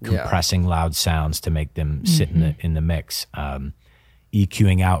like compressing loud sounds to make them sit in the mix,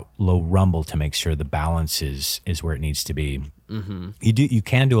 EQing out low rumble to make sure the balance is where it needs to be. You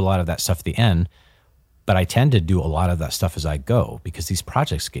can do a lot of that stuff at the end, but I tend to do a lot of that stuff as I go because these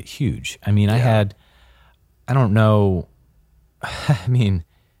projects get huge. I mean, I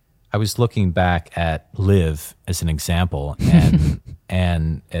was looking back at Live as an example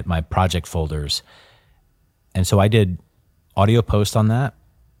and at my project folders. And so I did audio post on that,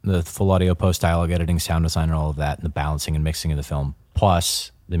 the full audio post, dialogue editing, sound design, and all of that, and the balancing and mixing of the film,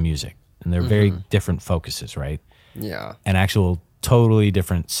 plus the music. And they're very different focuses, right? Yeah. And actual totally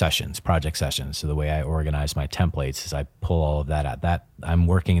different sessions, project sessions. So the way I organize my templates is I pull all of that out. That I'm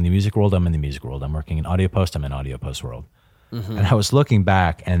working in the music world, I'm in the music world. I'm working in audio post, I'm in audio post world. And I was looking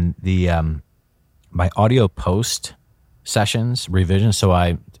back, and the my audio post sessions, revisions,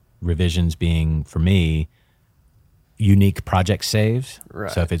 revisions being for me unique project saves.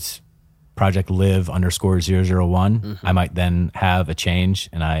 Right. So if it's project live _001, I might then have a change,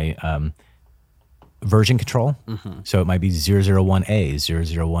 and I version control. So it might be 001A,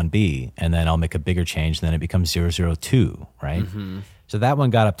 001B, and then I'll make a bigger change, and then it becomes 002, right? So that one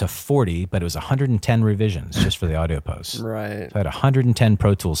got up to 40, but it was 110 revisions just for the audio posts. Right. So I had 110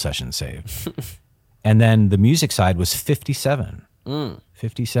 Pro Tools sessions saved. And then the music side was 57.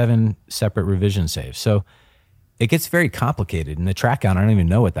 57 separate revision saves. So it gets very complicated. And the track count, I don't even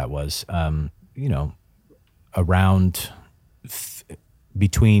know what that was. Around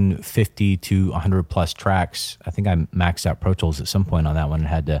between 50 to 100 plus tracks. I think I maxed out Pro Tools at some point on that one and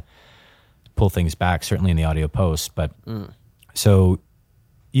had to pull things back, certainly in the audio post. But so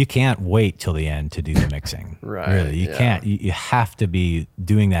you can't wait till the end to do the mixing. Right. Really, you can't. You have to be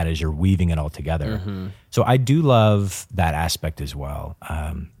doing that as you're weaving it all together. So I do love that aspect as well.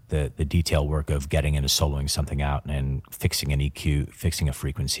 The detail work of getting into soloing something out and fixing an EQ, fixing a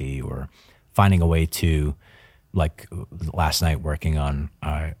frequency, or finding a way to, like last night working on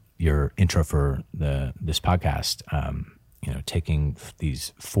your intro for this podcast, taking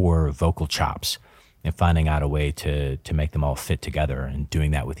these 4 vocal chops and finding out a way to make them all fit together, and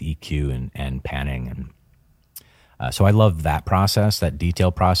doing that with EQ and panning. And so I love that process, that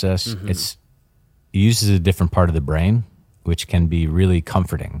detail process. It uses a different part of the brain, which can be really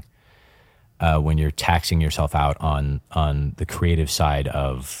comforting when you're taxing yourself out on the creative side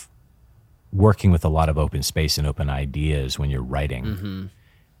of working with a lot of open space and open ideas when you're writing,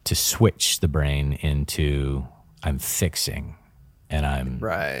 to switch the brain into I'm fixing and I'm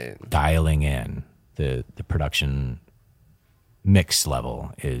dialing in. The production mix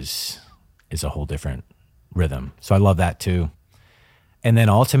level is a whole different rhythm. So I love that too. And then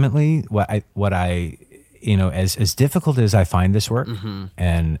ultimately what I as difficult as I find this work,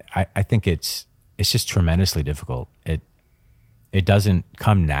 and I think it's just tremendously difficult. It doesn't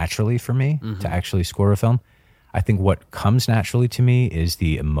come naturally for me to actually score a film. I think what comes naturally to me is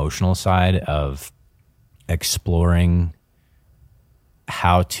the emotional side of exploring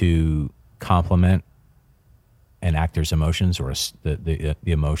how to complement an actor's emotions, or the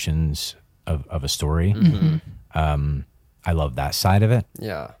emotions of a story. I love that side of it.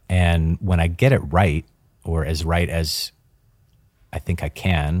 Yeah. And when I get it right, or as right as I think I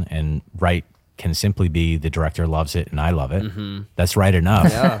can, and right can simply be the director loves it and I love it. That's right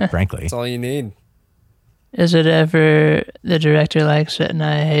enough, frankly. That's all you need. Is it ever the director likes it and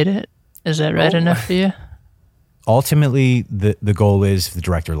I hate it? Is that right enough for you? Ultimately, the goal is the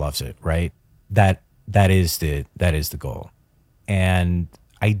director loves it, right? That is the goal. And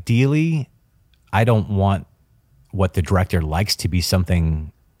ideally, I don't want what the director likes to be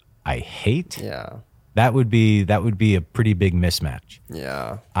something I hate. Yeah. That would be a pretty big mismatch.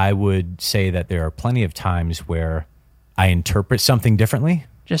 Yeah. I would say that there are plenty of times where I interpret something differently.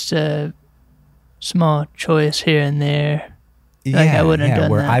 Just a small choice here and there. I wouldn't have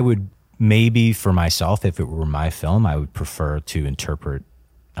done where that. I would maybe, for myself, if it were my film, I would prefer to interpret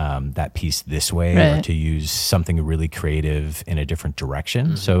that piece this way, or to use something really creative in a different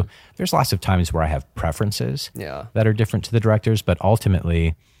direction. So there's lots of times where I have preferences that are different to the director's, but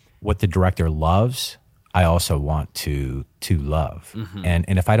ultimately what the director loves, I also want to love. And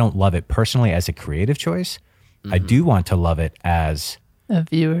if I don't love it personally as a creative choice, I do want to love it as a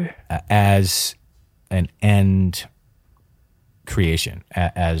viewer, as an end creation,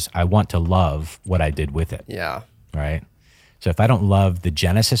 as I want to love what I did with it. Yeah. Right. So if I don't love the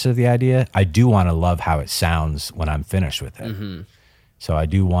genesis of the idea, I do want to love how it sounds when I'm finished with it. So I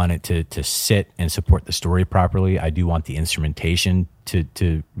do want it to sit and support the story properly. I do want the instrumentation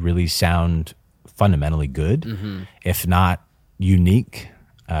to really sound fundamentally good, if not unique.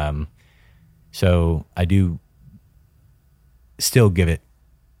 So I do still give it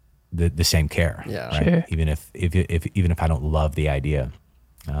the same care, right? Sure. Even if I don't love the idea.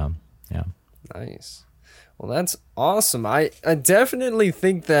 Nice. Well, that's awesome. I definitely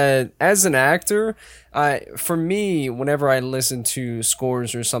think that as an actor, for me, whenever I listen to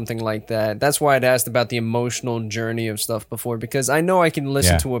scores or something like that, that's why I'd asked about the emotional journey of stuff before, because I know I can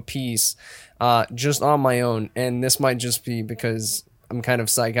listen to a piece just on my own, and this might just be because I'm kind of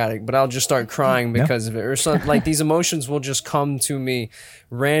psychotic, but I'll just start crying because of it, or something. Like these emotions will just come to me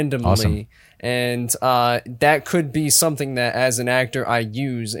randomly. Awesome. And that could be something that as an actor I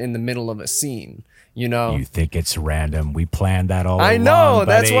use in the middle of a scene. You know, You think it's random? We planned that all I along, know.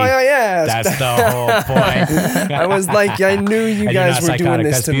 That's buddy. why I asked. That's the whole point. I was like, I knew you And you're guys not were doing psychotic.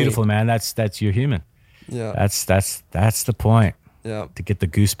 this That's to beautiful, man. That's you're human. me. Yeah. That's the point. Yeah. To get the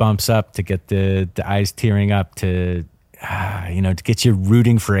goosebumps up, to get the eyes tearing up, to to get you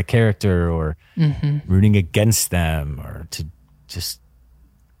rooting for a character or rooting against them, or to just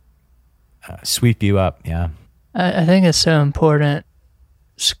sweep you up. Yeah. I think it's so important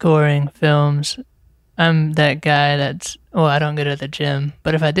scoring films. I'm that guy I don't go to the gym,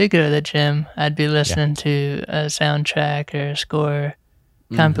 but if I did go to the gym, I'd be listening to a soundtrack or a score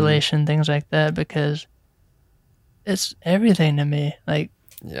compilation, things like that, because it's everything to me. Like,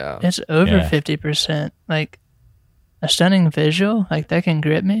 Yeah. it's over Yeah. 50%. Like, a stunning visual, like, that can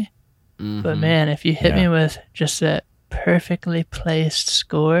grip me. But man, if you hit me with just that perfectly placed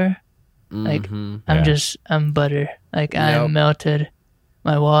score, like, I'm butter. Like, Yep. I'm melted.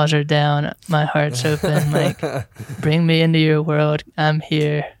 My walls are down. My heart's open. Like, bring me into your world. I'm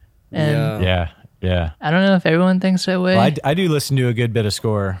here. And Yeah. I don't know if everyone thinks that way. Well, I do listen to a good bit of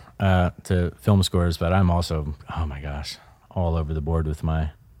score to film scores, but I'm also, oh my gosh, all over the board with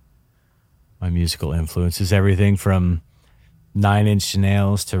my musical influences. Everything from Nine Inch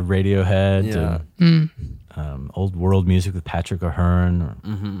Nails to Radiohead to old world music with Patrick O'Hearn.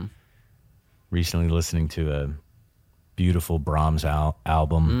 Or recently listening to a beautiful Brahms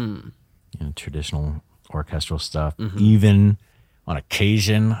album, traditional orchestral stuff. Even on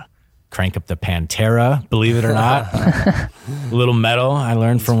occasion, crank up the Pantera, believe it or not. A little metal I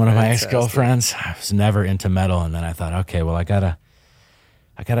learned from one of my ex-girlfriends. I was never into metal, and then I thought, okay, well, I gotta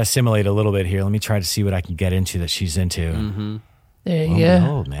assimilate a little bit here. Let me try to see what I can get into that she's into. There you Oh, go.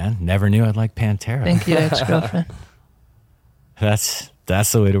 behold, man, never knew I'd like Pantera. Thank you, ex-girlfriend. That's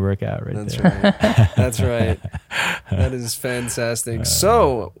the way to work out, right That's there. right. That's right. That is fantastic.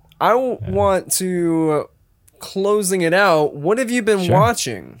 So I want to closing it out. What have you been Sure.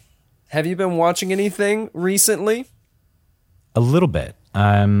 watching? Have you been watching anything recently? A little bit.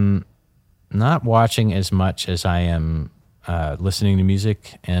 I'm not watching as much as I am listening to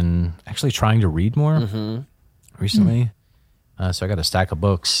music and actually trying to read more recently. So I got a stack of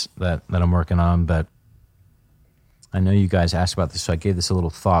books that I'm working on, but I know you guys asked about this, so I gave this a little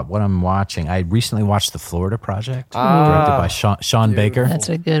thought. What I'm watching, I recently watched The Florida Project, directed by Sean Baker. That's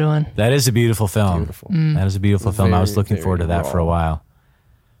a good one. That is a beautiful film. That is a beautiful film. I was Very, looking forward to very that for a raw. while.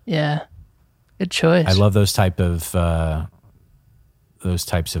 Yeah. Good choice. I love those types of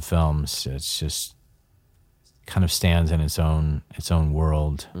films. It's just kind of stands in its own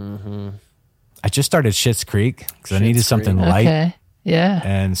world. I just started Schitt's Creek because I needed Schitt's something Creek. light Okay. Yeah.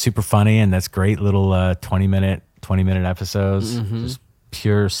 and super funny, and that's great little 20-minute episodes, just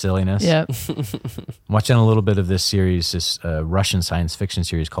pure silliness. Yep. I'm watching a little bit of this series, this Russian science fiction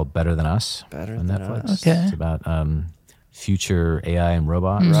series called Better Than Us Better on Than Netflix. Us. Okay. It's about future AI and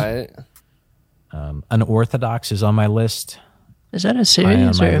robots. Right. Unorthodox is on my list. Is that a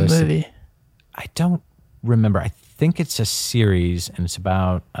series my or a list. movie? I don't remember. I think it's a series, and it's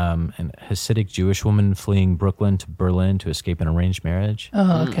about an Hasidic Jewish woman fleeing Brooklyn to Berlin to escape an arranged marriage.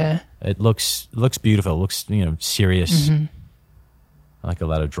 Oh, okay. It looks beautiful. It looks serious. I like a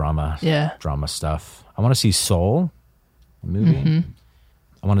lot of drama. Yeah. Drama stuff. I want to see Soul, the movie.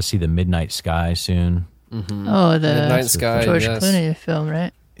 I want to see The Midnight Sky soon. Oh, the Midnight Sky. George yes. Clooney film,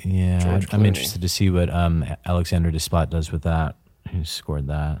 right? Yeah, George I'm Clooney. interested to see what Alexander Desplat does with that. He scored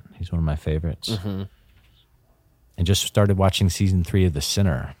that. He's one of my favorites. And just started watching season 3 of The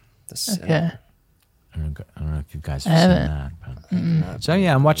Sinner. The Sinner. Okay. I don't know if you guys I have seen haven't. that. But. So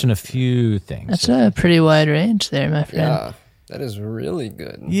yeah, I'm watching a few things. That's a pretty wide range there, my friend. Yeah. That is really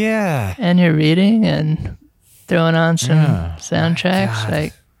good. Yeah. And you're reading and throwing on some Yeah. soundtracks. God.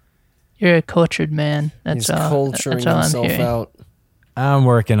 Like, you're a cultured man. That's He's all. culturing That's all I'm himself hearing. out. I'm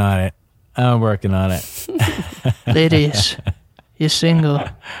working on it. Ladies, you single.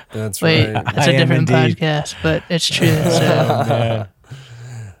 That's Wait, right. it's I a am different indeed. podcast, but it's true. So, Yeah.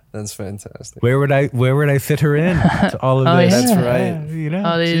 That's fantastic. Where would I fit her in to all of Oh, this? yeah. That's right. You know,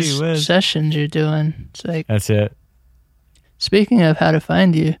 all gee these whiz. sessions you're doing. It's like, That's it. speaking of how to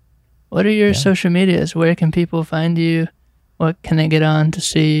find you, what are your social medias? Where can people find you? What can they get on to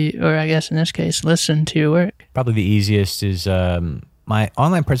see, or I guess in this case, listen to your work? Probably the easiest is my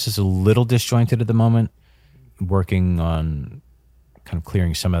online presence is a little disjointed at the moment. Working on kind of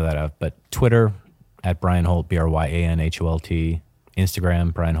clearing some of that up. But Twitter at Brian Holt, BryanHolt.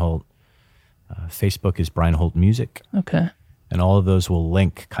 Instagram, Brian Holt. Facebook is Brian Holt Music. Okay. And all of those will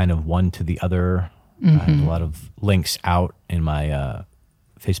link kind of one to the other. I have a lot of links out in my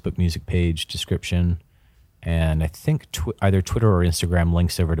Facebook music page description. And I think either Twitter or Instagram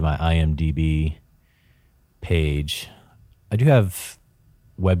links over to my IMDb page. I do have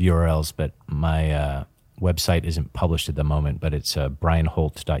web URLs, but my website isn't published at the moment, but it's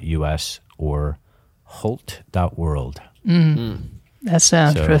brianholt.us or holt.world. That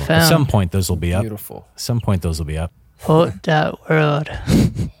sounds So profound. at some point, those will be up. Beautiful. At some point, those will be up. Holt.world.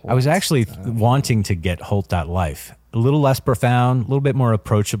 I was actually wanting to get Holt.life. A little less profound, a little bit more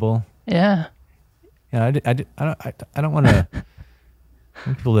approachable. Yeah. You know, I don't want to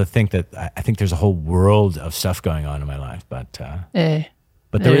people to think that I think there's a whole world of stuff going on in my life, but Hey.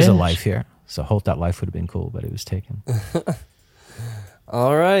 there is a is. life here. So Holt.life would have been cool, but it was taken.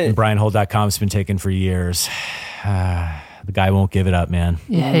 All right. And BrianHolt.com's been taken for years. The guy won't give it up, man.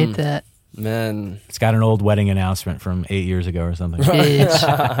 You hate that. Man. It's got an old wedding announcement from 8 years ago or something.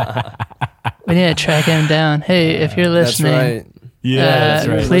 Jeez. We need to track him down. Hey, if you're That's listening, right. Yeah, that's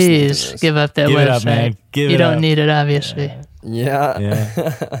right. please Listening to this. give up that Give website. it up, man. Give you it don't up. need it, obviously. Yeah.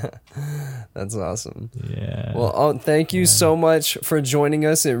 Yeah, That's awesome. yeah. Well, thank you so much for joining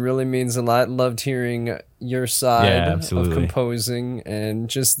us. It really means a lot. Loved hearing your side Yeah, of absolutely. composing and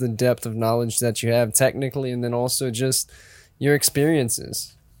just the depth of knowledge that you have technically, and then also just your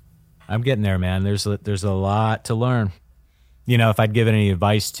experiences. I'm getting there, man. There's a lot to learn. You know, if I'd given any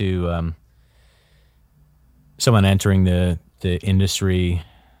advice to someone entering the industry,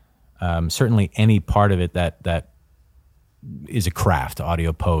 certainly any part of it that is a craft,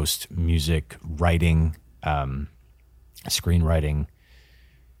 audio post, music, writing, screenwriting,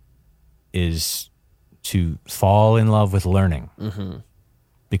 is to fall in love with learning.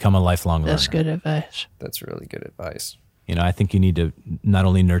 Become a lifelong learner. That's good advice. That's really good advice. You know, I think you need to not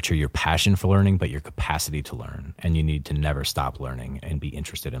only nurture your passion for learning, but your capacity to learn. And you need to never stop learning and be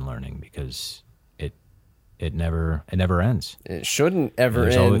interested in learning, because it never ends. It shouldn't ever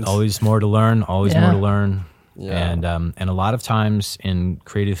There's end. always more to learn, always Yeah. more to learn. Yeah. And a lot of times in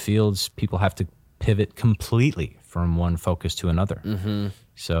creative fields, people have to pivot completely from one focus to another.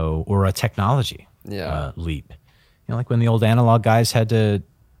 So, or a technology Yeah. leap. You know, like when the old analog guys had to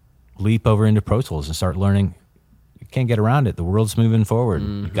leap over into Pro Tools and start learning. You can't get around it. The world's moving forward.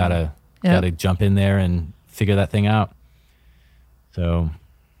 You gotta jump in there and figure that thing out. So,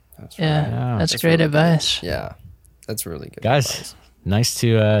 Yeah, that's That's great really advice. Yeah. That's really good guys, advice. nice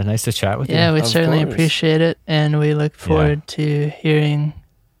to chat with Yeah, you. we Of certainly course. appreciate it, and we look forward to hearing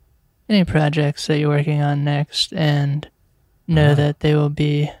any projects that you're working on next, and know that they will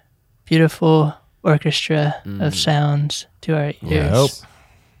be beautiful orchestra of sounds to our ears.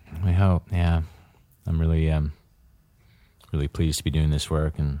 We hope. Yeah, I'm really pleased to be doing this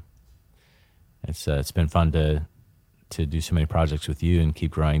work, and it's been fun to do so many projects with you and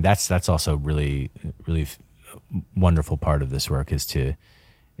keep growing. That's also really wonderful part of this work is to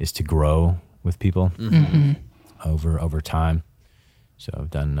grow with people over time. So I've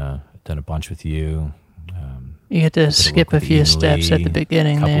done a bunch with you. You get to Did skip work a with few Ian steps at Lee, the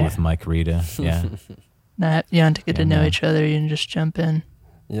beginning couple there. with Mike Rita. Yeah, You don't have to get to know man. each other. You can just jump in.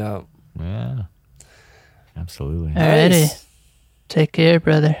 Yeah. yeah, absolutely. Alrighty. Nice. Take care,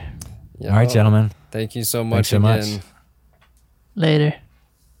 brother. Yeah. All right, gentlemen. Thank you so much Thanks so again. much. Later.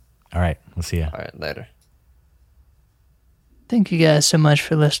 All right, we'll see you. All right, later. Thank you guys so much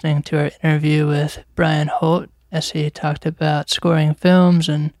for listening to our interview with Brian Holt as he talked about scoring films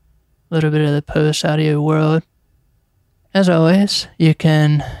and a little bit of the post audio world. As always, you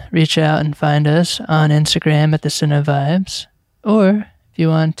can reach out and find us on Instagram at the Cinevibes, or if you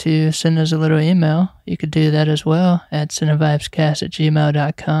want to send us a little email, you could do that as well at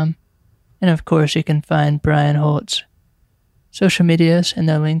cinevibescast@gmail.com. And of course, you can find Brian Holt's social medias in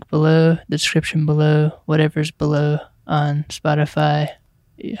the link below, the description below, whatever's below on Spotify.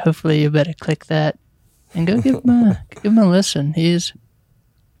 Hopefully you better click that and go give him a listen. He's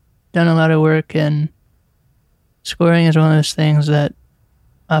done a lot of work, and scoring is one of those things that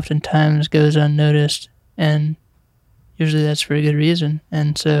oftentimes goes unnoticed, and usually that's for a good reason.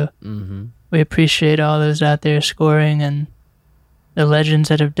 And so we appreciate all those out there scoring and the legends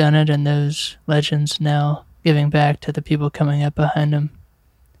that have done it, and those legends now giving back to the people coming up behind them.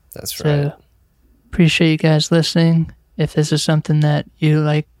 That's So right. appreciate you guys listening. If this is something that you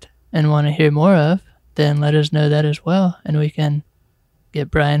liked and want to hear more of, then let us know that as well, and we can get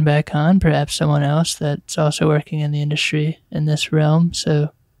Brian back on, perhaps someone else that's also working in the industry in this realm.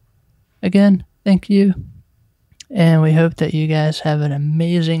 So again, thank you, and we hope that you guys have an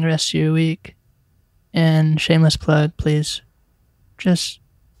amazing rest of your week. And shameless plug, please just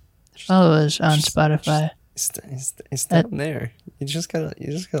follow us on Spotify. It's down there. You just gotta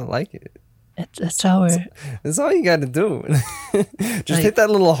like it. It's our That's all you gotta do. Just Like- hit that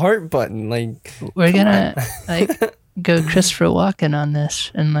little heart button. Like we're gonna like go Christopher Walken on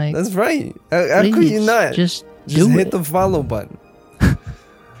this and like. That's right. How could you not? Just hit it. the follow button.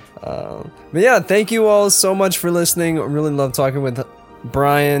 But yeah, thank you all so much for listening. I really love talking with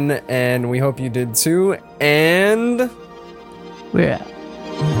Brian, and we hope you did too. And we're out.